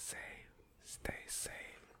 Stay safe. Stay safe.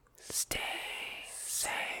 Stay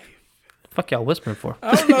safe. Fuck y'all whispering for?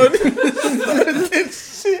 I don't know.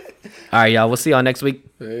 This shit. All right, y'all. We'll see y'all next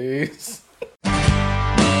week. Peace.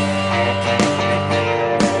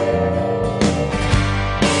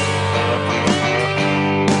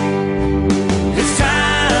 It's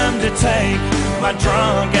time to take my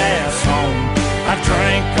drunk ass home. I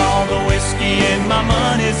drank all the whiskey and my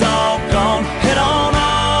money's all gone. Hit on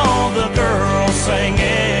all the girls singing.